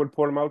 although I would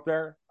put him out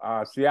there.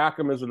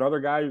 Siakam is another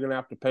guy you're going to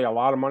have to pay a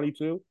lot of money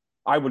to.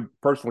 I would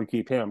personally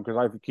keep him because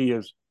I think he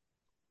is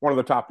one of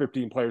the top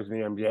 15 players in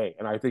the NBA,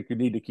 and I think you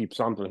need to keep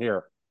something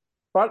here.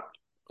 But,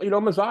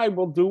 Masai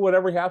will do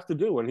whatever he has to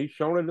do, and he's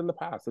shown it in the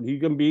past, and he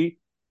can be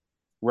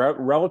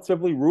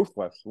relatively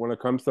ruthless when it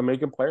comes to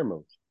making player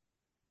moves.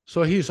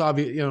 So he's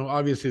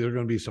obviously there are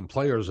going to be some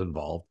players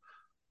involved,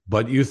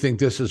 but you think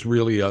this is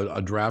really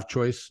a draft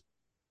choice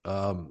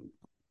kind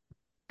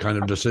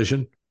of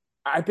decision?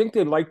 I think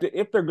they'd like to,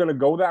 if they're going to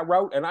go that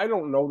route, and I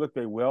don't know that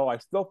they will. I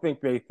still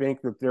think they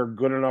think that they're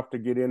good enough to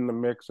get in the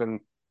mix and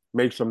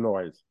make some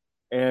noise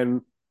and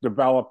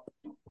develop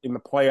in the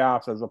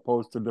playoffs as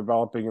opposed to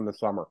developing in the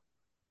summer.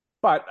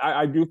 But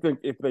I do think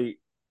if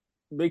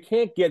they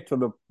can't get to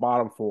the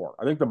bottom four.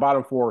 I think the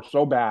bottom four are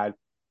so bad,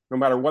 no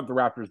matter what the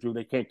Raptors do,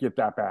 they can't get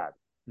that bad.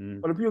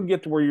 But if you can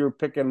get to where you're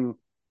picking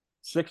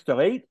 6 to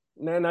 8,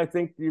 then I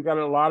think you got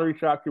a lottery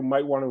shot you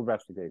might want to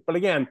investigate. But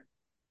again,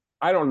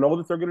 I don't know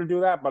that they're going to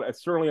do that, but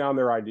it's certainly on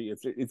their idea.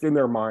 It's in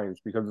their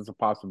minds because it's a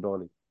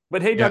possibility.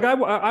 But hey, Doug,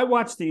 I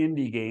watched the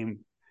Indy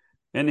game,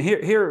 and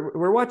here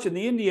we're watching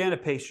the Indiana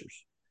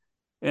Pacers,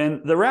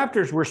 and the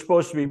Raptors were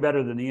supposed to be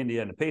better than the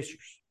Indiana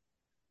Pacers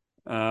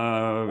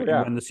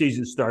when the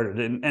season started,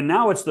 and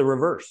now it's the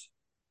reverse.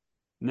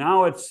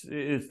 Now it's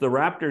the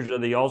Raptors are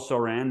the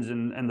also-rans,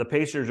 and the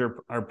Pacers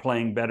are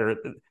playing better.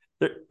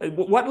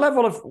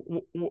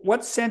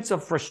 What sense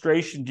of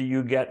frustration do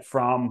you get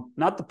from,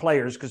 not the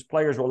players, because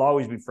players will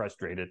always be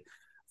frustrated,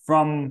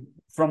 from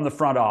the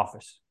front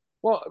office?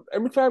 Well,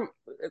 every time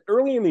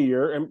early in the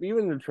year, and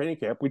even in the training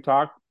camp, we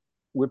talked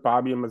with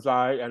Bobby and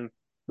Masai, and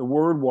the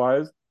word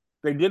was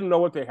they didn't know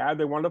what they had.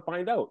 They wanted to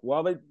find out.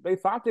 Well, they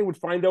thought they would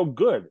find out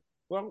good.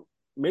 Well,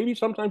 maybe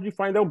sometimes you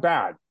find out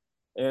bad,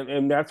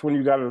 and that's when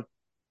you got to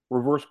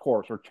reverse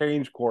course or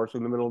change course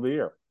in the middle of the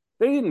year.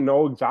 They didn't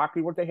know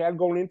exactly what they had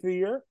going into the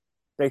year.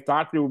 They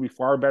thought they would be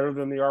far better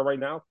than they are right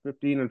now,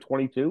 15 and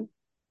 22,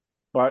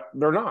 but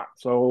they're not.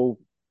 So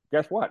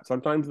guess what?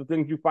 Sometimes the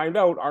things you find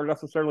out aren't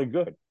necessarily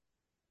good.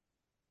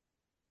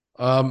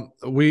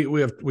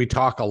 We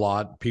talk a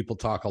lot. People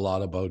talk a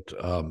lot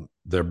about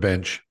their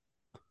bench.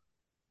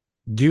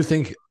 Do you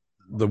think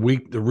the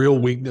real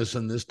weakness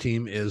in this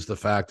team is the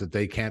fact that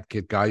they can't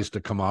get guys to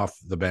come off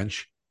the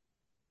bench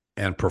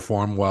and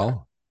perform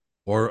well,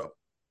 or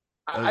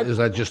is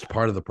that just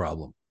part of the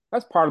problem?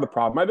 That's part of the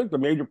problem. I think the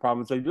major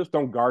problem is they just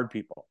don't guard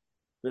people.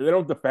 They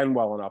don't defend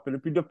well enough. And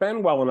if you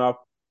defend well enough,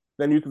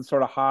 then you can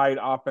sort of hide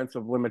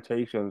offensive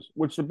limitations,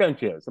 which the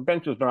bench is. The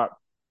bench is not,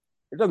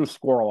 it doesn't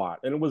score a lot,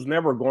 and it was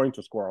never going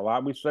to score a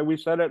lot. We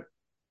said it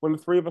when the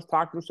three of us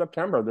talked in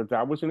September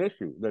that was an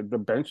issue, that the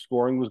bench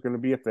scoring was going to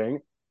be a thing,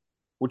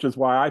 which is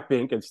why I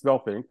think and still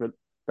think that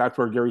that's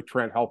where Gary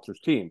Trent helps his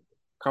team,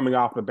 coming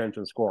off the bench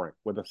and scoring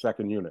with a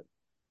second unit.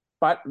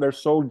 But they're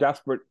so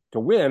desperate to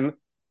win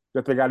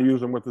that they got to use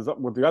them with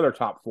the other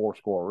top four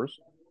scorers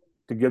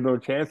to give them a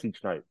chance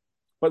each night.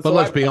 But so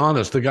let's be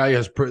honest, the guy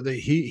has and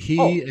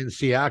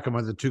Siakam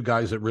are the two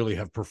guys that really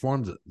have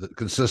performed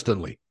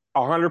consistently.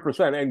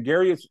 100%. And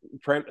Gary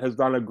Trent has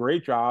done a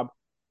great job.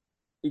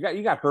 He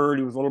got hurt.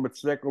 He was a little bit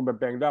sick, a little bit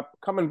banged up.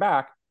 Coming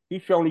back,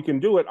 he's shown he can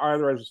do it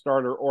either as a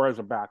starter or as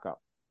a backup.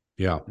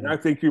 Yeah. And I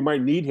think you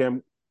might need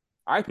him.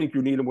 I think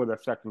you need him with a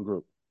second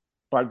group.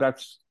 But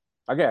that's,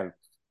 again,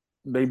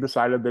 they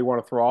decided they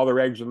want to throw all their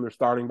eggs in their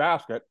starting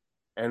basket.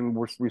 And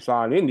we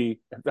saw in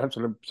Indy, that's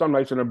some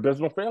nights an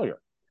abysmal failure.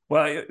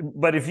 Well,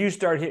 but if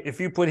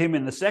you put him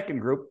in the second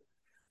group,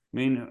 I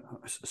mean,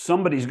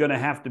 somebody's going to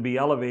have to be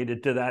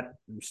elevated to that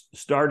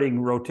starting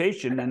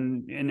rotation,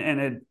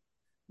 and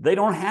they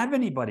don't have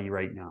anybody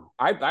right now.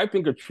 I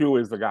think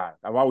Achua is the guy.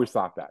 I've always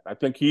thought that. I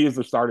think he is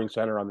the starting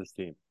center on this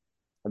team.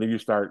 I think you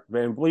start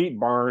Van Vliet,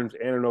 Barnes,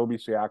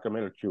 Anunoby, Siakam,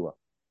 and Achua.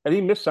 And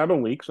he missed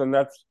 7 weeks, and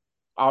that's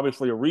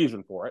obviously a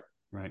reason for it.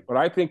 Right. But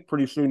I think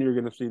pretty soon you're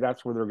going to see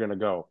that's where they're going to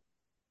go,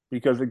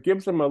 because it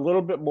gives him a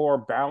little bit more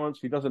balance.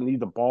 He doesn't need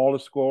the ball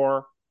to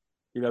score.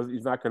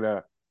 He's not going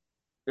to,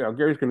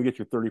 Gary's going to get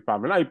you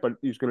 35 a night, but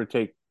he's going to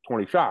take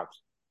 20 shots.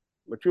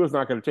 Achua's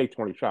not going to take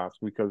 20 shots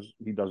because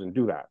he doesn't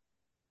do that.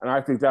 And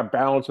I think that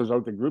balances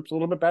out the groups a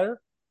little bit better.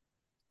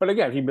 But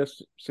again, he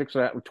missed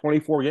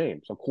 24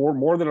 games,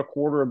 more than a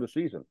quarter of the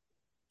season.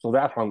 So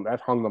that hung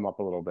them up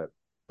a little bit.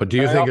 But do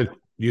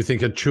you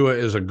think Achua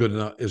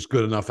is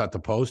good enough at the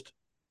post?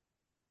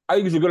 I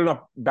think he's a good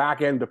enough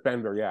back end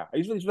defender. Yeah,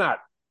 he's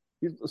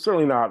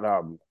certainly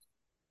not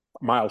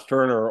Miles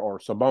Turner or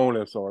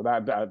Sabonis or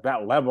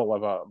that level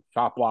of a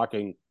shot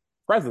blocking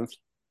presence,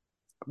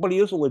 but he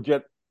is a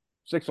legit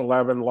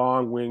 6'11",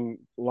 long wing,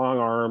 long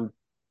armed,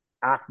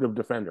 active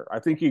defender. I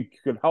think he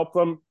could help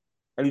them,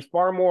 and he's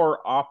far more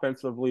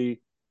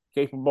offensively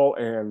capable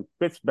and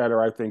fits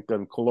better, I think,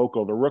 than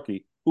Koloko, the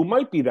rookie, who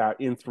might be that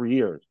in 3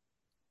 years.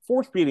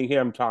 Force feeding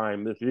him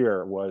time this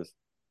year was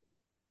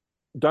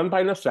done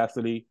by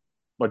necessity,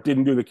 but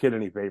didn't do the kid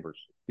any favors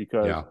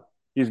because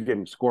he's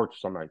getting scorched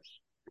some nights.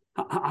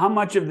 How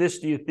much of this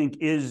do you think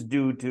is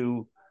due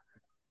to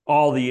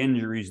all the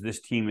injuries this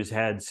team has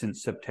had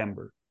since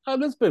September.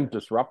 It's been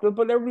disruptive,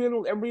 but every in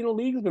the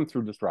league has been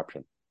through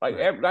disruption. Like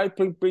right. I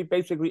think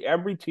basically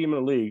every team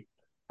in the league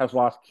has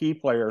lost key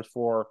players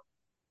for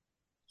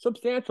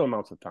substantial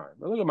amounts of time.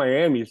 Look at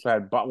Miami's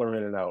had Butler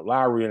in and out,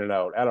 Lowry in and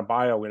out,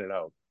 Adebayo in and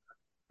out,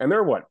 and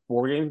they're what,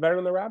 4 games better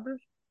than the Raptors?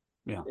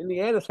 Yeah,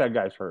 Indiana's had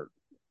guys hurt.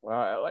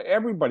 Like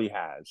everybody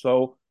has.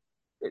 So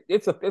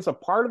it's a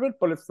part of it,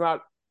 but it's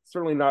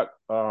certainly not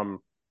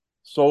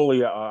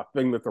solely a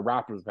thing that the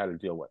Raptors have had to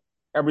deal with.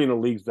 Everybody in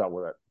the league's dealt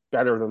with it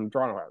better than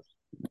Toronto has.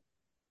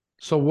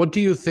 So what do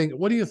you think?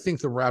 What do you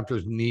think the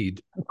Raptors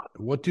need?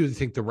 What do you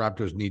think the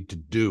Raptors need to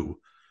do?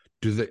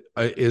 Do they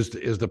is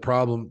the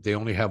problem they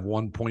only have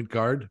one point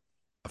guard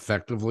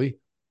effectively,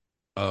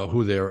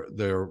 who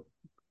they're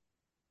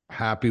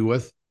happy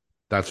with?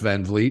 That's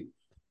Van Vliet.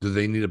 Do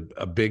they need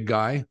a big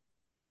guy?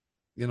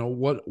 You know,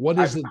 what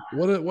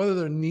are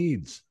their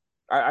needs?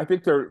 I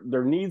think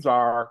their needs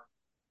are,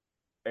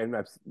 and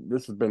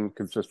this has been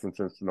consistent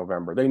since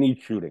November. They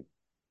need shooting.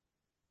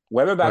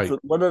 Whether that's a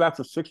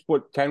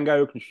 6'10" guy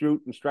who can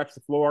shoot and stretch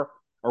the floor,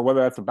 or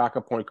whether that's a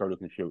backup point guard who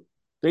can shoot,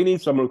 they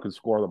need someone who can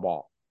score the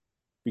ball,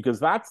 because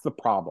that's the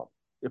problem.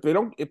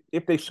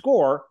 If they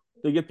score,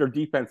 they get their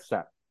defense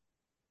set.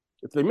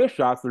 If they miss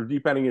shots, they're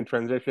defending in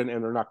transition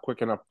and they're not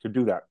quick enough to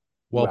do that.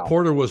 Well,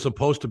 Porter was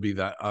supposed to be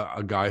that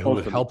a guy who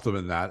would help them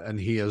in that, and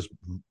he has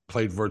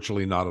played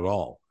virtually not at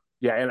all.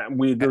 Yeah,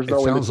 and there's no.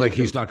 It sounds like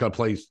he's not going to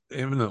play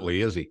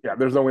imminently, is he? Yeah,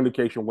 there's no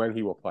indication when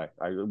he will play.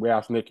 We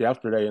asked Nick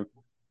yesterday, and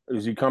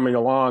is he coming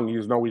along?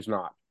 He's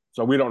not.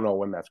 So we don't know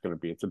when that's going to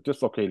be. It's a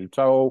dislocated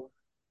toe.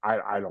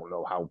 I don't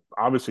know how.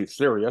 Obviously, it's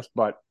serious,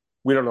 but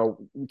we don't know.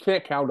 We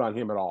can't count on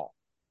him at all.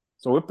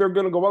 So if they're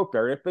going to go out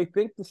there, if they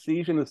think the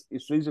season is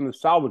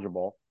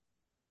salvageable,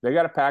 they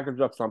got to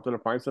package up something to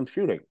find some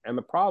shooting. And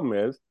the problem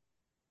is,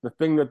 the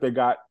thing that they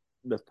got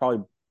that's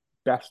probably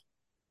best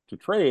to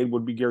trade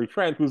would be Gary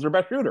Trent, who's their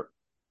best shooter.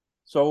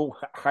 So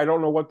I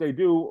don't know what they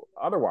do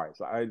otherwise.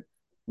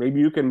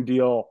 Maybe you can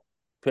deal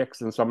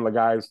picks and some of the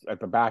guys at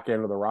the back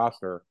end of the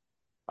roster,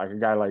 like a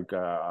guy like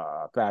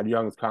Thad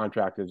Young's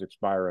contract is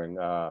expiring.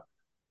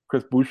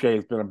 Chris Boucher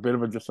has been a bit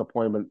of a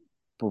disappointment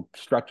for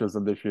stretches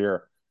of this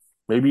year.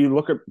 Maybe you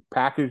look at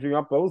packaging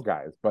up those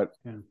guys, but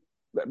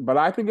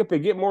I think if they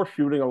get more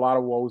shooting, a lot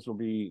of woes will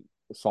be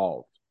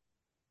solved.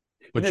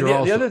 But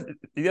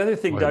the other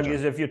thing, Doug,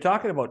 is if you're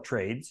talking about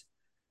trades,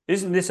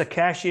 isn't this a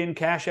cash in,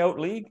 cash out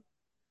league?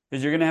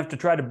 Because you're going to have to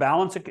try to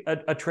balance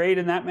a trade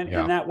in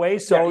that way.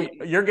 So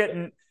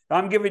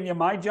I'm giving you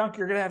my junk.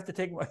 You're going to have to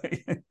take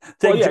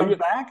junk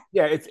back.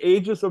 Yeah, it's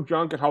ages of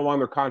junk and how long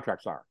their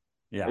contracts are.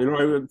 Yeah, you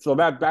know, so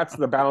that's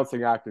the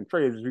balancing act in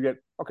trades. Is you get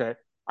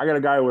I got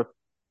a guy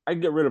I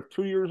can get rid of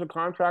 2 years of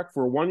contract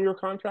for a 1 year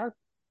contract.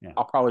 Yeah.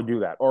 I'll probably do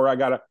that. Or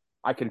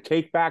I can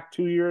take back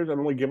 2 years and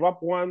only give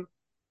up 1.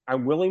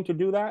 I'm willing to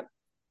do that.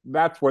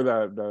 That's where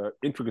the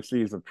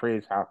intricacies of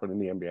trades happen in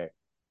the NBA.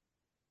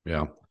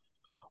 Yeah.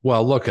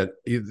 Well, look,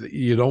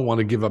 you don't want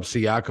to give up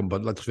Siakam,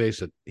 but let's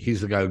face it, he's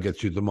the guy who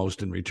gets you the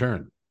most in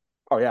return.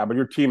 Oh yeah, but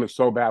your team is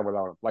so bad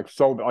without him.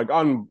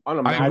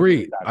 I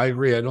agree. I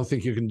don't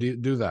think you can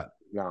do that.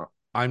 No.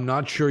 I'm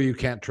not sure you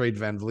can't trade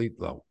Van Vliet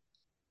though.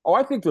 Oh,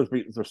 I think there'll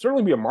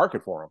certainly be a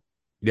market for him.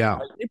 Yeah.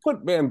 They put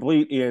Van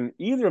Vliet in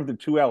either of the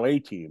 2 LA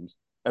teams,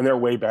 and they're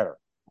way better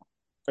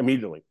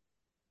immediately,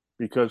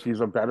 because he's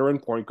a veteran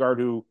point guard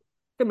who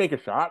can make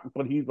a shot,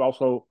 but he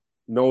also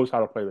knows how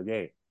to play the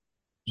game.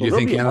 So do you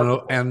think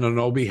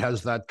Anunoby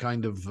has that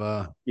kind of?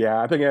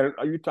 Yeah, I think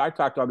I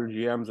talked to other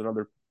GMs and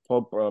other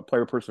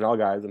player personnel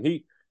guys, and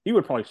he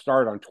would probably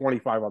start on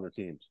 25 other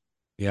teams.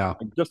 Yeah,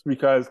 just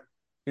because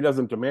he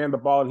doesn't demand the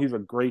ball, and he's a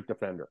great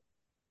defender.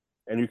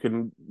 And you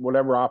can,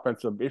 whatever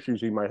offensive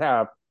issues he might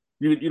have,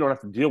 you don't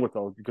have to deal with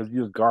those because he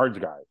just guards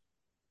guys.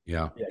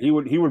 Yeah, he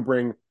would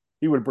bring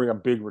a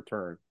big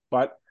return.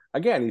 But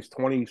again, he's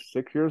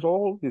 26 years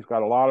old. He's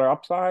got a lot of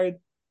upside.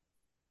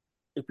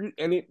 The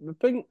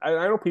thing,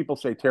 I know people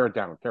say tear it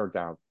down.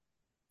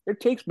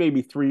 It takes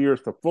maybe 3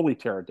 years to fully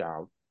tear it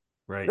down.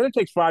 Right. Then it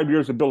takes 5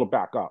 years to build it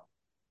back up.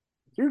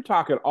 So you're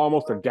talking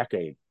almost a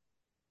decade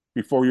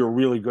before you're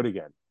really good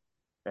again.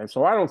 And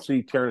so I don't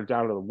see tearing it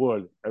down to the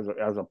wood as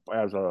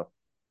a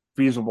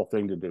feasible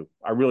thing to do.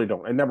 I really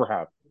don't. I never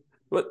have.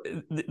 But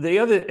the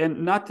other,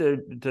 and not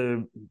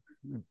to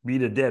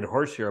beat a dead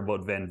horse here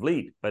about Van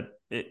Vliet, but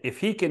if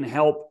he can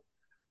help,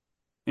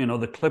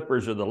 the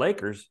Clippers or the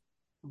Lakers,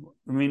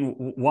 I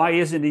mean, why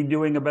isn't he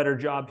doing a better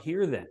job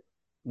here then?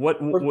 What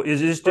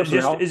is this?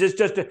 Is this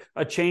just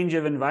a change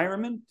of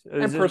environment?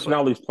 And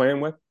personnel he's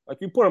playing with. Like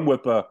you put him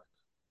with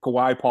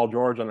Kawhi, Paul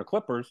George on the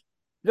Clippers,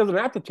 he doesn't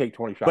have to take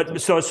 20 shots.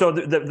 But so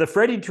the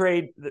Freddie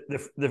trade,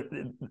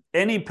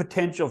 any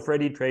potential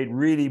Freddie trade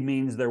really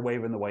means they're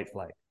waving the white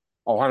flag.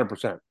 Oh,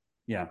 100%.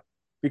 Yeah,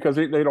 because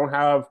they don't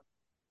have.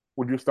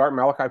 Would you start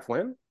Malachi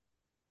Flynn?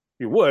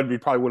 he would. He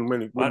probably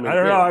wouldn't win. I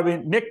don't know. I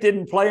mean, Nick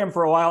didn't play him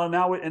for a while,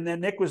 and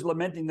then Nick was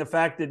lamenting the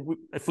fact that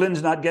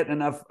Flynn's not getting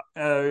enough.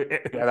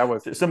 That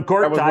was some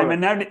court time, and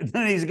now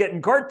then he's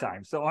getting court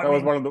time. So that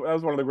was one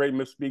of the great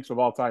misspeaks of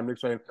all time. Nick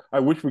saying,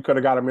 "I wish we could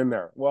have got him in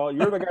there." Well,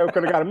 you're the guy who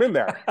could have got him in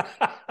there.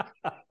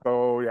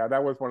 So yeah,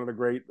 that was one of the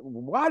great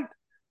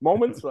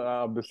moments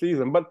of the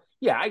season. But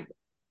yeah,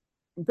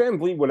 Van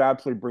Vliet would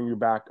absolutely bring you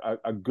back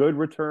a good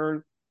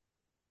return.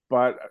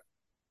 But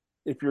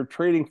if you're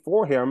trading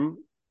for him,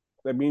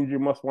 that means you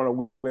must want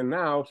to win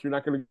now, so you're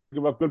not going to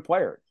give up good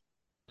players.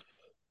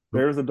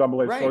 There's a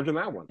double-edged sword in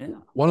that one. Yeah.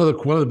 One of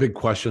the big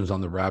questions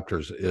on the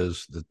Raptors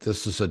is that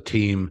this is a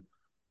team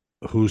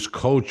whose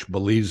coach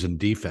believes in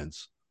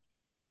defense,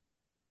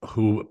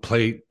 who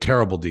play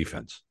terrible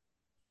defense,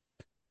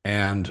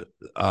 and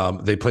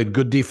they played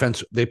good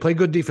defense. They play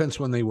good defense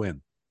when they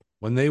win.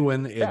 When they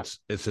win, it's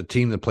a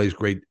team that plays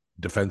great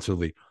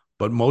defensively.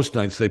 But most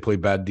nights they play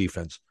bad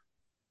defense,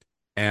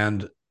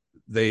 and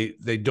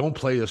they don't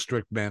play a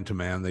strict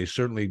man-to-man. They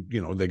certainly,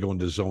 they go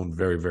into zone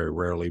very, very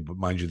rarely. But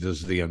mind you,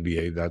 this is the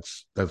NBA.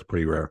 That's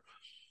pretty rare.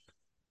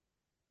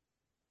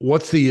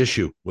 What's the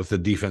issue with the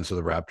defense of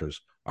the Raptors?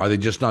 Are they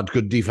just not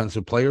good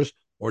defensive players,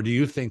 or do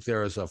you think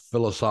there is a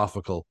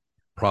philosophical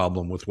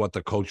problem with what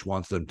the coach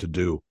wants them to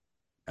do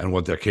and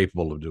what they're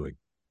capable of doing?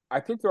 I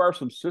think there are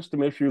some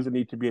system issues that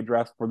need to be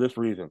addressed for this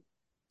reason.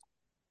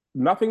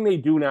 Nothing they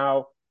do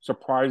now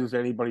surprises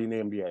anybody in the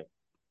NBA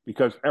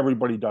because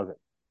everybody does it.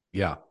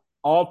 Yeah.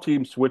 All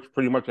teams switch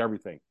pretty much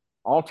everything.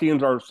 All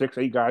teams are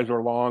 6-8 guys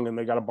or long, and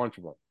they got a bunch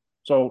of them.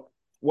 So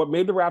what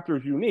made the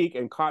Raptors unique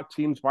and caught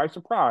teams by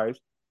surprise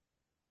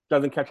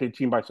doesn't catch a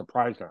team by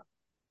surprise now.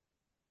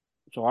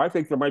 So I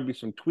think there might be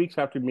some tweaks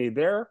have to be made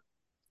there.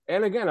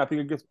 And again, I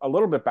think it gets a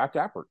little bit back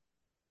to effort.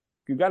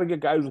 You got to get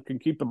guys that can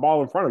keep the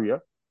ball in front of you.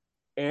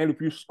 And if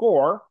you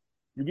score,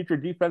 you get your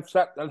defense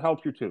set, that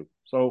helps you too.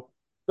 So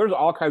there's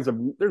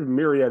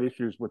myriad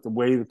issues with the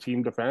way the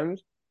team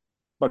defends.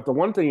 But the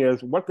one thing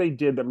is, what they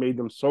did that made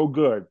them so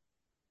good,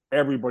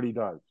 everybody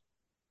does.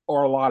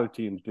 Or a lot of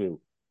teams do.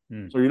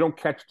 So you don't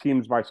catch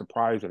teams by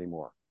surprise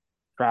anymore.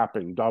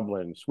 Trapping,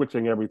 doubling,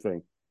 switching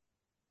everything.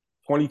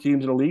 20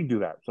 teams in the league do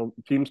that. So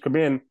teams come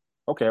in,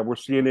 okay, we're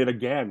seeing it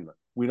again.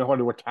 We know how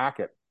to attack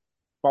it.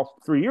 Well,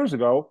 3 years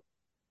ago,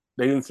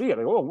 they didn't see it.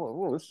 They go,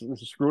 whoa, this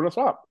is screwing us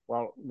up.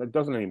 Well, that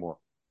doesn't anymore.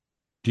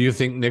 Do you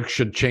think Nick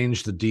should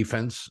change the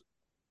defense,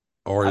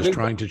 or is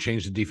trying to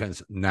change the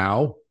defense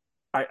now?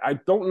 I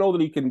don't know that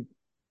he can.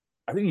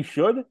 I think he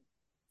should.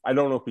 I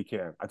don't know if he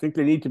can. I think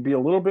they need to be a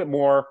little bit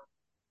more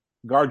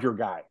guard your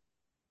guy.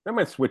 They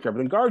might switch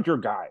everything. Guard your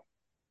guy.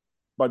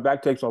 But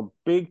that takes a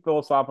big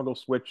philosophical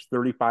switch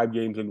 35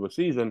 games into a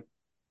season.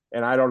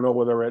 And I don't know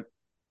whether it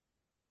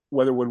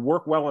would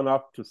work well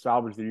enough to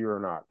salvage the year or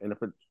not. And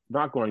if it's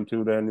not going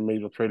to, then you may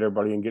as well trade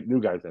everybody and get new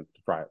guys in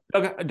to try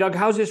it. Doug,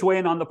 how's this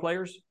weighing on the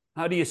players?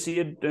 How do you see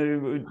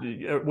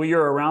it? When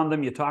you're around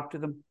them, you talk to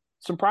them?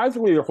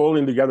 Surprisingly, they're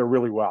holding together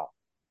really well.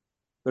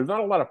 There's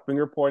not a lot of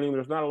finger pointing.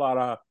 There's not a lot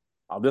of,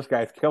 oh, this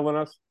guy's killing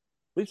us.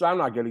 At least I'm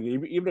not getting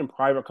it. Even in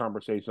private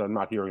conversations, I'm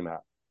not hearing that.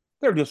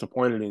 They're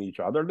disappointed in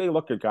each other. They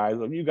look at guys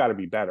like, you got to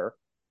be better.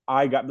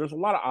 There's a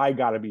lot of I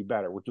got to be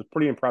better, which is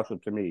pretty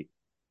impressive to me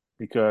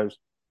because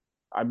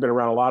I've been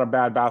around a lot of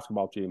bad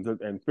basketball teams,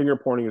 and finger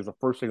pointing is the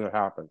first thing that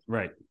happens.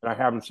 Right. And I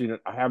haven't seen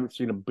it. I haven't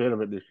seen a bit of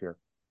it this year.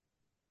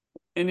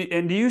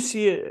 And do you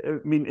see it?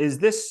 I mean, is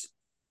this,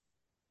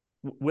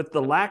 with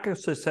the lack of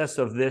success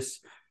of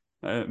this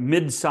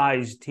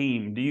mid-sized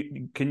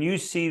team, can you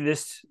see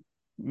this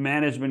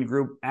management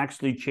group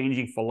actually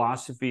changing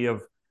philosophy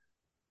of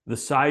the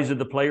size of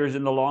the players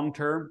in the long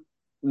term?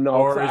 No,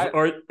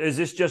 or is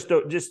this just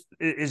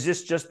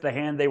the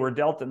hand they were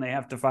dealt, and they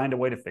have to find a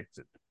way to fix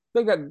it?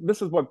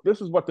 This is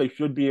what they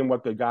should be and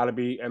what they got to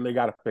be, and they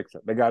got to fix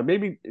it. They got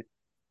maybe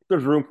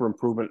there's room for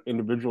improvement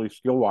individually,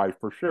 skill wise,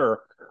 for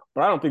sure.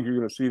 But I don't think you're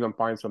going to see them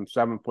find some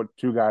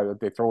 7'2" guy that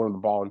they throw in the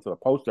ball into the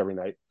post every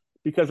night,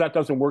 because that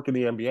doesn't work in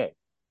the NBA.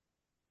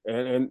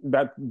 And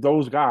that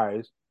those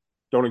guys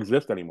don't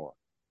exist anymore.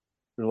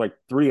 There's like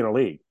 3 in a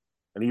league,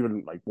 and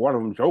even like one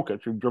of them,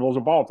 Jokic, who dribbles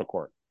a ball at the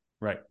court.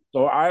 Right.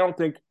 So I don't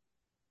think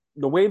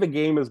the way the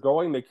game is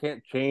going, they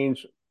can't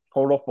change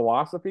total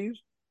philosophies.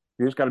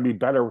 You just got to be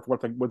better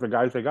with the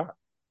guys they got.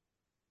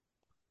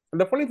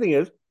 And the funny thing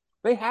is,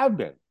 they have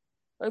been.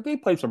 They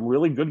played some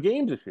really good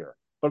games this year,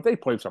 but they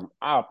played some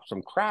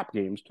crap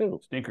games too.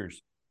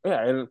 Stinkers.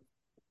 Yeah,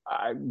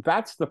 and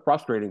that's the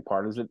frustrating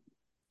part. Is it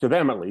to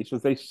them at least?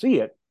 Is they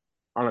see it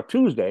on a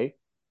Tuesday,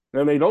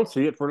 and they don't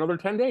see it for another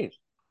 10 days.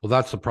 Well,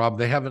 that's the problem.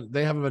 They haven't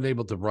been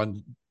able to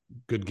run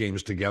good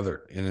games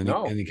together in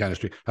any kind of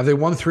streak. Have they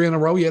won 3 in a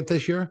row yet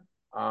this year?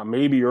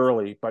 Maybe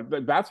early,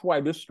 but that's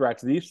why this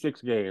stretch, these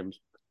 6 games,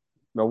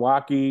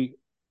 Milwaukee,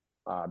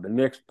 the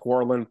Knicks,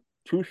 Portland,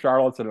 2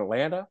 Charlottes, and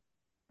Atlanta,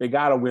 they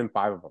got to win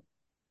 5 of them.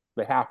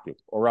 They have to,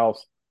 or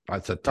else.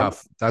 That's a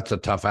tough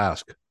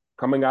ask.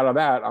 Coming out of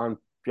that on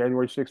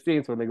January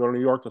 16th, when they go to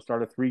New York to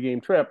start a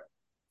 3-game trip,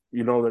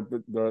 you know that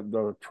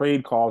the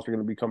trade calls are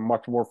going to become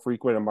much more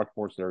frequent and much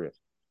more serious.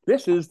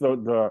 This is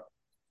the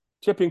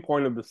tipping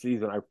point of the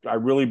season. I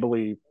really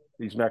believe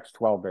these next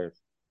 12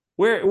 days.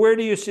 Where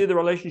do you see the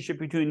relationship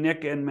between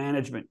Nick and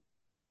management?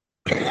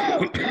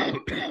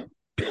 At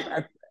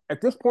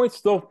this point,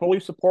 still fully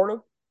supportive.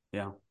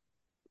 Yeah.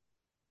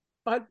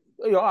 But,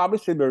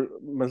 obviously,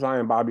 Mazai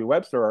and Bobby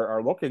Webster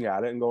are looking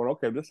at it and going,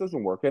 okay, this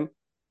isn't working.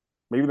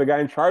 Maybe the guy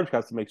in charge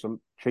has to make some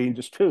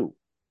changes too.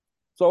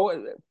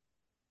 So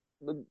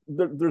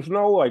there's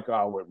no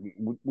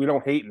we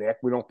don't hate Nick.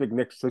 We don't think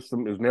Nick's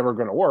system is never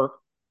going to work.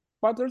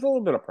 But there's a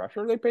little bit of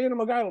pressure. They paying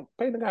the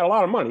guy a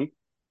lot of money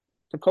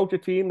to coach a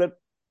team that,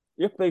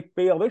 if they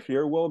fail this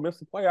year, will miss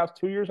the playoffs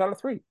 2 years out of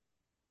 3.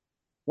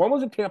 One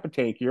was a Tampa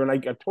tank year, and I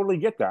totally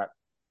get that.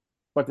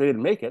 But they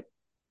didn't make it.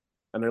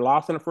 And they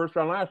lost in the first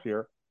round last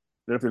year.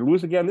 And if they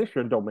lose again this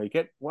year and don't make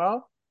it,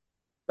 well,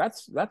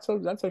 that's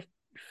a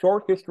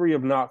short history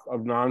of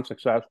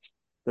non-success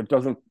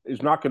that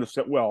is not going to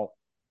sit well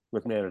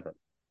with management.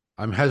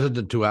 I'm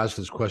hesitant to ask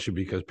this question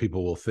because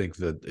people will think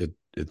that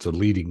it's a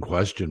leading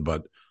question,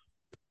 but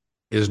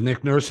is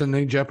Nick Nurse in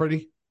any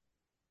jeopardy?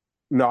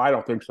 No, I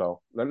don't think so.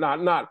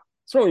 Not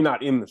certainly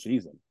not in the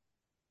season.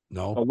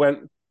 No.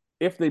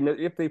 If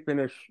they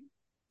finish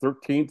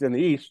 13th in the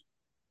East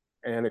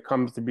and it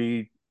comes to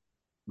be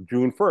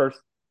June 1st,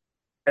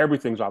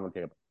 everything's on the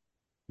table.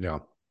 Yeah.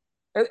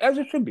 As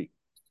it should be.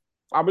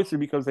 Obviously,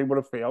 because they would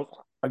have failed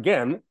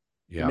again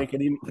to make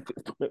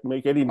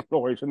any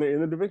noise in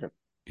the division.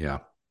 Yeah.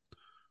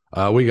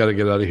 We got to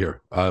get out of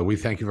here. We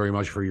thank you very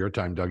much for your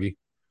time, Dougie.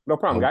 No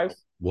problem, guys.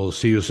 We'll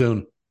see you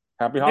soon.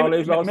 Happy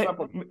holidays.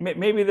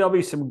 Maybe there'll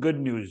be some good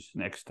news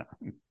next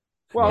time.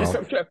 Well,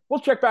 we'll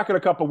check back in a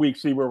couple of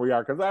weeks, see where we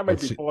are, because I might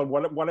be pulling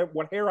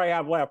what hair I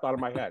have left out of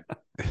my head.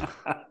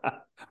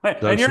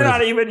 And you're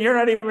not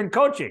even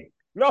coaching.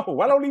 No,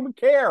 I don't even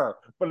care.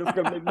 But it's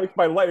going to make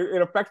my life.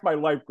 It affects my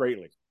life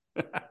greatly.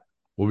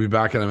 We'll be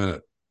back in a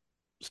minute.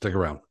 Stick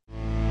around.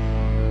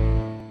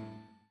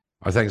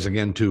 Our thanks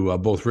again to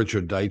both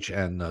Richard Deitsch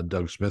and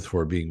Doug Smith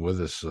for being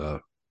with us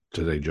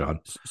today, John.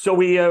 So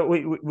we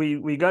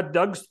got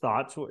Doug's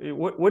thoughts.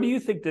 What do you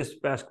think this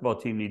basketball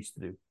team needs to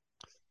do?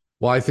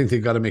 Well, I think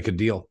they've got to make a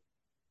deal.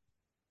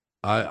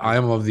 I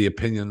am of the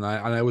opinion,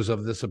 and I was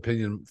of this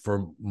opinion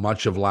for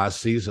much of last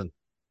season,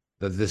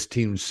 that this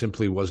team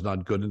simply was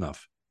not good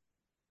enough.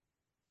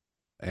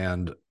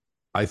 And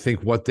I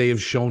think what they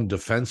have shown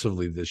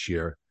defensively this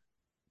year,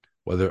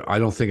 I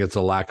don't think it's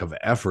a lack of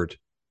effort.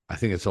 I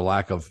think it's a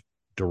lack of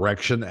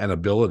direction and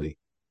ability.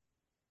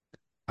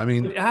 I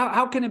mean,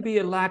 how can it be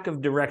a lack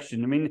of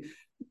direction? I mean,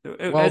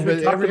 as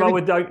we talked about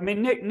with Doug, I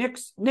mean,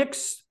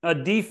 Nick's a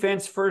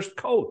defense first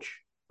coach.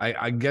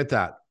 I get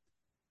that.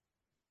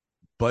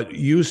 But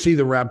you see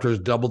the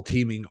Raptors double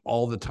teaming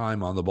all the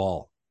time on the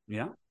ball.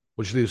 Yeah.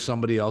 Which leaves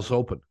somebody else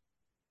open.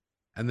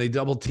 And they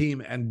double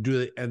team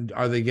and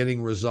are they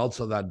getting results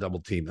of that double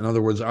team? In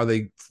other words, are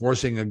they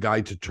forcing a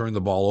guy to turn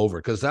the ball over?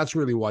 Because that's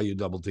really why you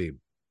double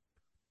team.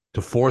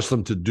 To force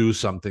them to do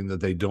something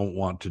that they don't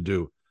want to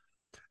do.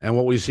 And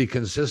what we see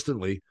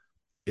consistently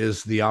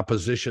is the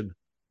opposition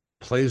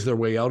plays their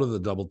way out of the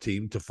double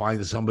team to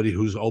find somebody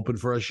who's open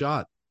for a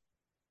shot.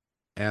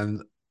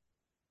 And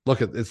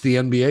look, it's the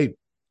NBA.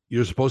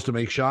 You're supposed to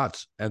make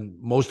shots, and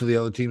most of the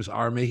other teams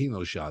are making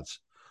those shots.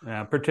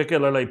 Yeah,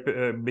 particularly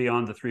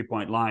beyond the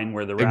three-point line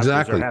where the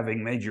Raptors are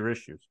having major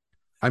issues.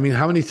 I mean,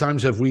 how many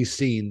times have we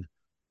seen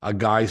a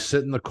guy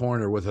sit in the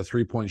corner with a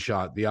three-point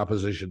shot, the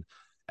opposition,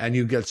 and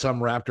you get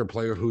some Raptor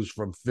player who's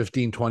from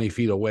 15, 20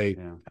 feet away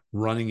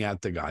running at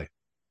the guy,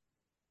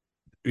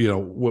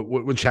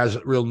 which has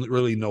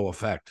really no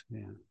effect.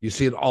 Yeah. You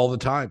see it all the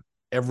time,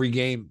 every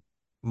game,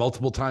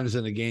 multiple times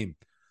in a game.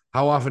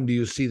 How often do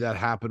you see that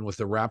happen with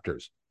the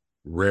Raptors?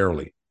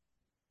 Rarely.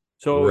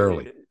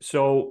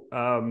 So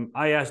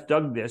I asked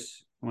Doug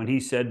this when he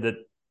said that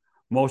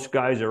most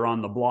guys are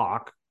on the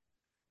block.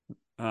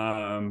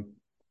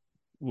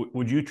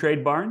 Would you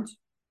trade Barnes?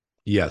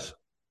 Yes.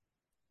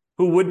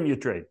 Who wouldn't you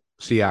trade?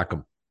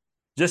 Siakam.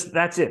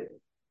 That's it.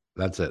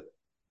 That's it.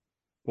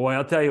 Boy,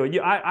 I'll tell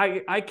you,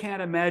 I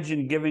can't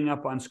imagine giving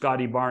up on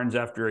Scotty Barnes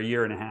after a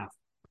year and a half.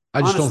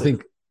 I just don't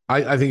think.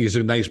 I think he's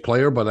a nice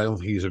player, but I don't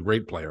think he's a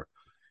great player.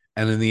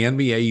 And in the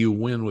NBA, you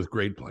win with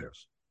great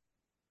players.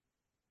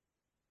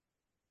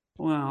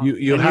 Well,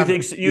 you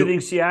think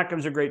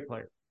Siakam's a great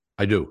player?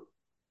 I do.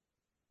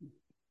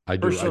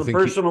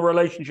 Personal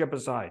relationship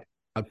aside.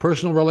 A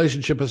personal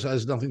relationship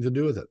has nothing to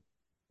do with it.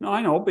 No,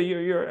 I know, but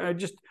you're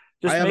just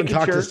I haven't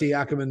talked to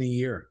Siakam in a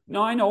year.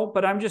 No, I know,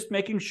 but I'm just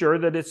making sure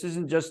that this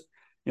isn't just,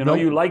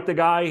 you like the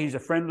guy. He's a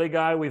friendly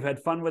guy. We've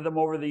had fun with him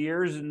over the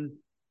years. And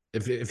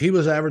if he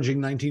was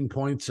averaging 19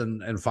 points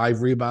and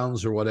 5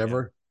 rebounds or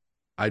whatever,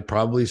 I'd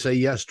probably say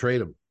yes,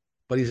 trade him.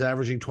 But he's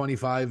averaging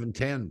 25 and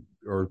 10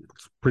 or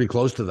pretty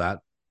close to that.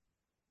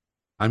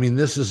 I mean,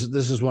 this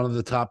is one of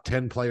the top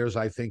 10 players,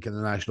 I think, in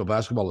the National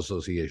Basketball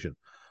Association.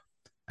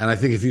 And I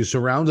think if you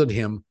surrounded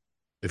him,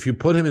 if you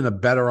put him in a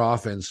better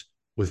offense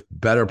with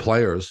better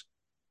players,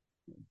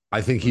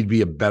 I think he'd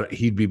be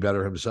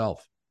better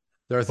himself.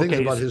 There are things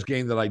about his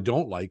game that I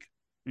don't like,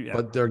 Yeah.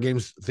 But there are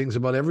things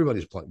about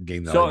everybody's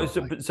game that I don't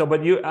like.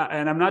 But you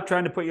and I'm not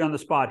trying to put you on the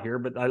spot here,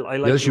 but I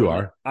like. Yes, you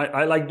are.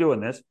 I like doing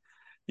this.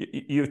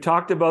 You've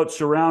talked about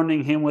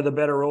surrounding him with a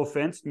better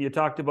offense, and you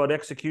talked about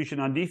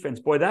execution on defense.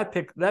 Boy,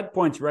 that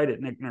points right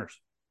at Nick Nurse.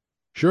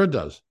 Sure, it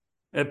does.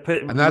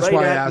 And that's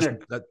why I asked.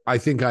 I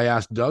think I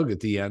asked Doug at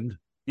the end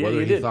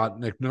whether he thought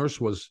Nick Nurse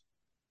was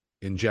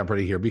in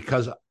jeopardy here,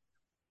 because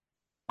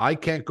I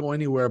can't go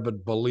anywhere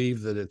but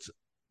believe that it's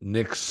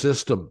Nick's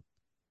system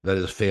that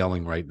is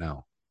failing right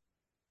now.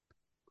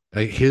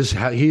 He has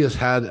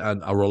had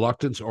a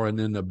reluctance or an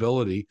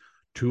inability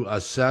to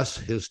assess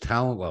his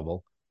talent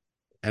level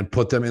and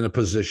put them in a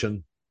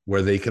position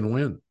where they can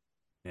win.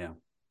 Yeah.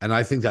 And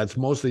I think that's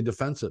mostly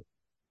defensive.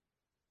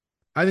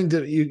 I think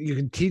that you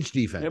can teach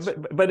defense. Yeah,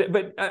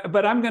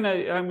 but I'm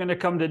gonna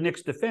come to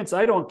Nick's defense.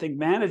 I don't think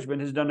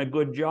management has done a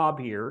good job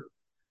here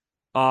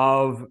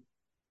of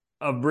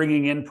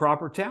bringing in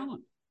proper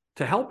talent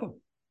to help him.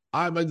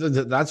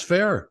 That's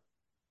fair.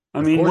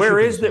 I mean, where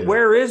is that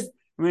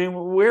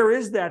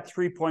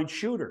 3-point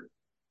shooter?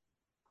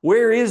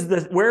 Where is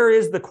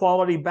the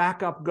quality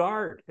backup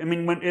guard? I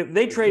mean, if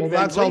they trade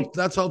Van Vliet,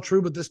 that's all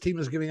true, but this team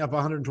is giving up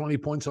 120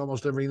 points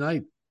almost every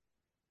night.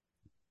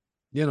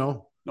 There's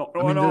no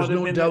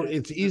doubt.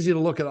 It's easy to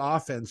look at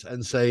offense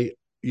and say,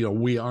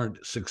 we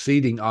aren't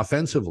succeeding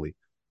offensively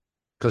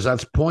because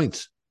that's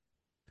points.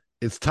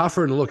 It's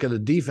tougher to look at a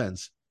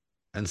defense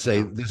and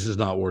say this is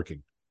not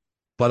working.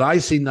 But I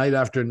see night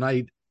after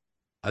night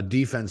a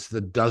defense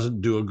that doesn't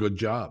do a good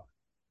job,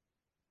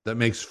 that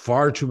makes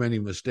far too many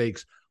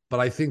mistakes. But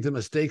I think the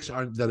mistakes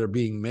that are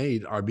being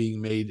made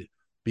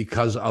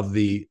because of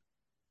the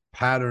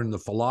pattern, the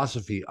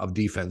philosophy of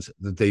defense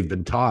that they've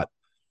been taught,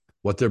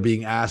 what they're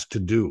being asked to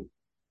do.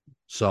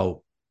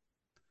 So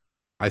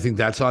I think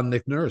that's on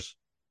Nick Nurse.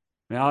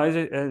 Now,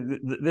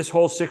 this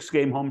whole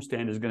 6-game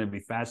homestand is going to be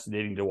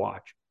fascinating to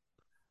watch.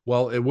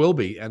 Well, it will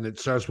be, and it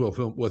starts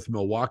with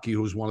Milwaukee,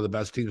 who's one of the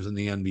best teams in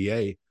the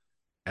NBA,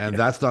 and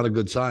that's not a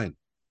good sign.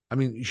 I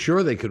mean,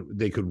 sure they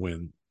could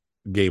win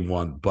game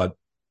 1, but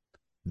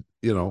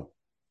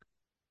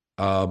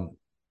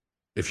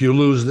if you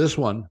lose this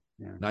one,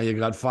 now you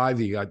got 5.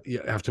 You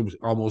have to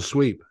almost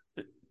sweep.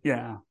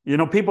 Yeah,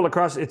 people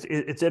across it's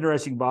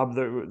interesting, Bob.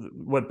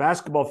 What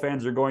basketball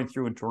fans are going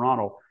through in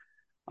Toronto.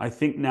 I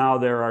think now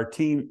there are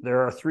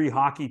 3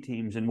 hockey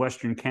teams in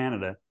Western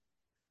Canada,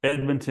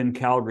 Edmonton,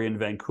 Calgary, and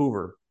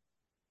Vancouver,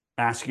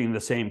 asking the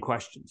same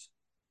questions.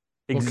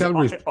 Well,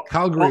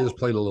 Calgary has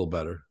played a little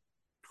better.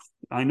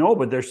 I know,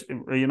 but there's,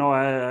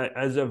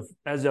 as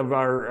of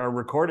our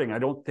recording, I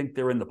don't think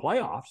they're in the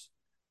playoffs.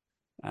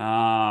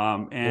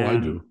 I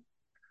do.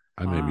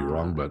 I may be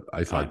wrong, but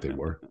I thought they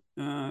were.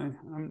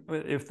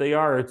 If they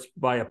are, it's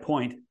by a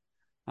point.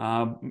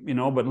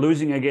 But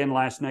losing again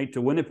last night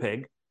to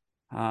Winnipeg,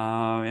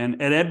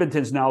 and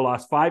Edmonton's now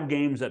lost 5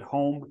 games at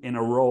home in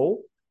a row.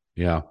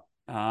 Yeah.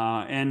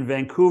 And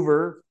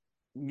Vancouver,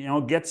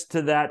 gets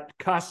to that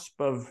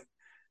cusp of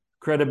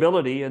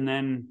credibility and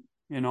then,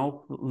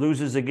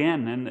 loses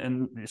again.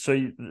 And so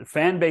the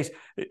fan base,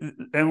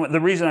 and the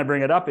reason I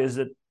bring it up is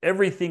that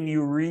everything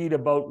you read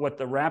about what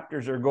the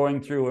Raptors are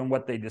going through and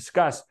what they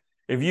discuss,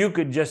 if you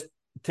could just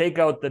take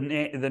out the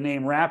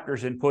name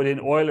Raptors and put in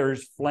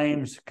Oilers,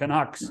 Flames,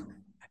 Canucks,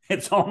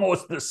 it's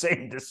almost the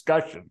same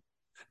discussion.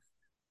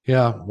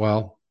 Yeah,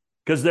 well,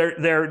 because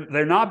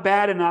they're not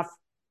bad enough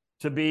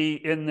to be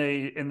in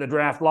the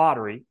draft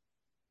lottery,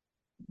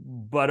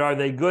 but are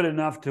they good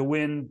enough to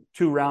win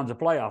 2 rounds of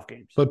playoff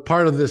games? But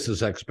part of this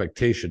is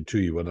expectation too,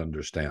 you would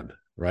understand,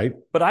 right?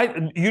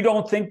 But you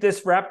don't think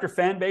this Raptor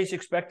fan base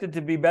expected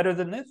to be better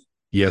than this?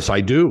 Yes, I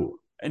do.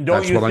 And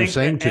I'm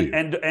saying to you.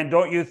 And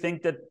don't you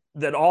think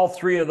that all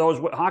 3 of those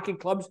hockey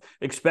clubs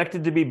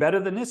expected to be better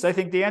than this? I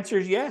think the answer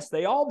is yes,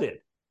 they all did.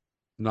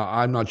 No,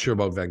 I'm not sure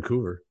about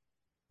Vancouver.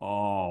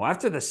 Oh,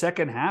 after the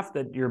second half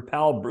that your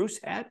pal Bruce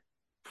had?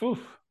 Oof.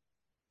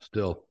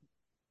 Still.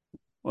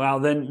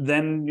 Well, then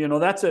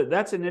that's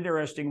an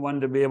interesting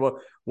one to be able,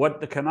 what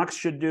the Canucks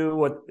should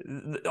do.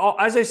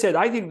 As I said,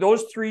 I think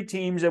those 3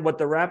 teams and what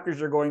the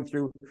Raptors are going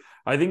through,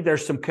 I think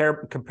there's some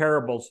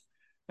comparables,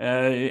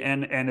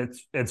 and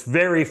it's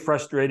very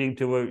frustrating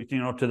to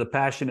the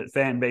passionate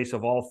fan base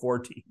of all 4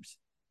 teams.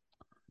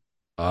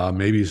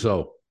 Maybe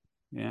so.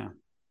 Yeah,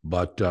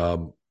 but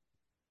the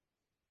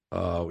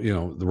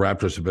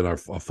Raptors have been a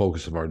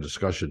focus of our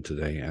discussion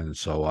today, and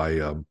so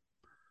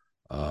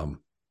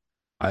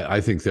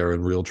I think they're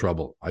in real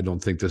trouble. I don't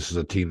think this is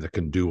a team that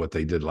can do what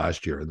they did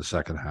last year in the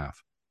second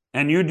half.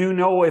 And you do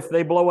know if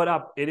they blow it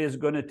up, it is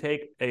going to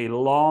take a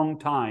long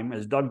time,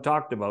 as Doug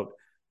talked about,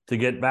 to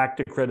get back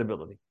to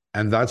credibility.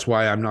 And that's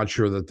why I'm not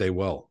sure that they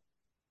will.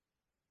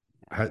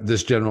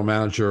 This general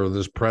manager or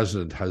this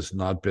president has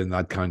not been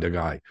that kind of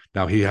guy.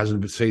 Now, he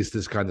hasn't faced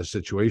this kind of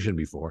situation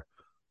before,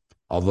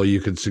 although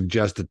you could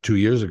suggest that 2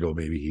 years ago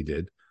maybe he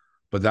did.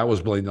 But that was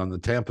blamed on the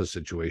Tampa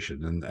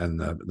situation and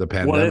the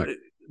pandemic. Well,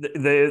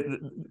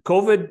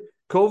 the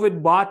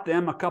COVID bought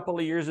them a couple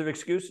of years of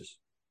excuses.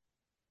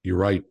 You're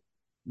right.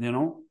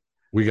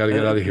 We got to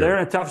get out of here. They're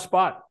in a tough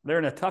spot. They're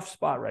in a tough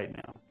spot right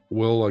now.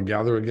 we'll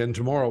gather again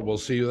tomorrow. We'll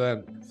see you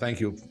then. Thank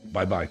you.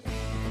 Bye-bye.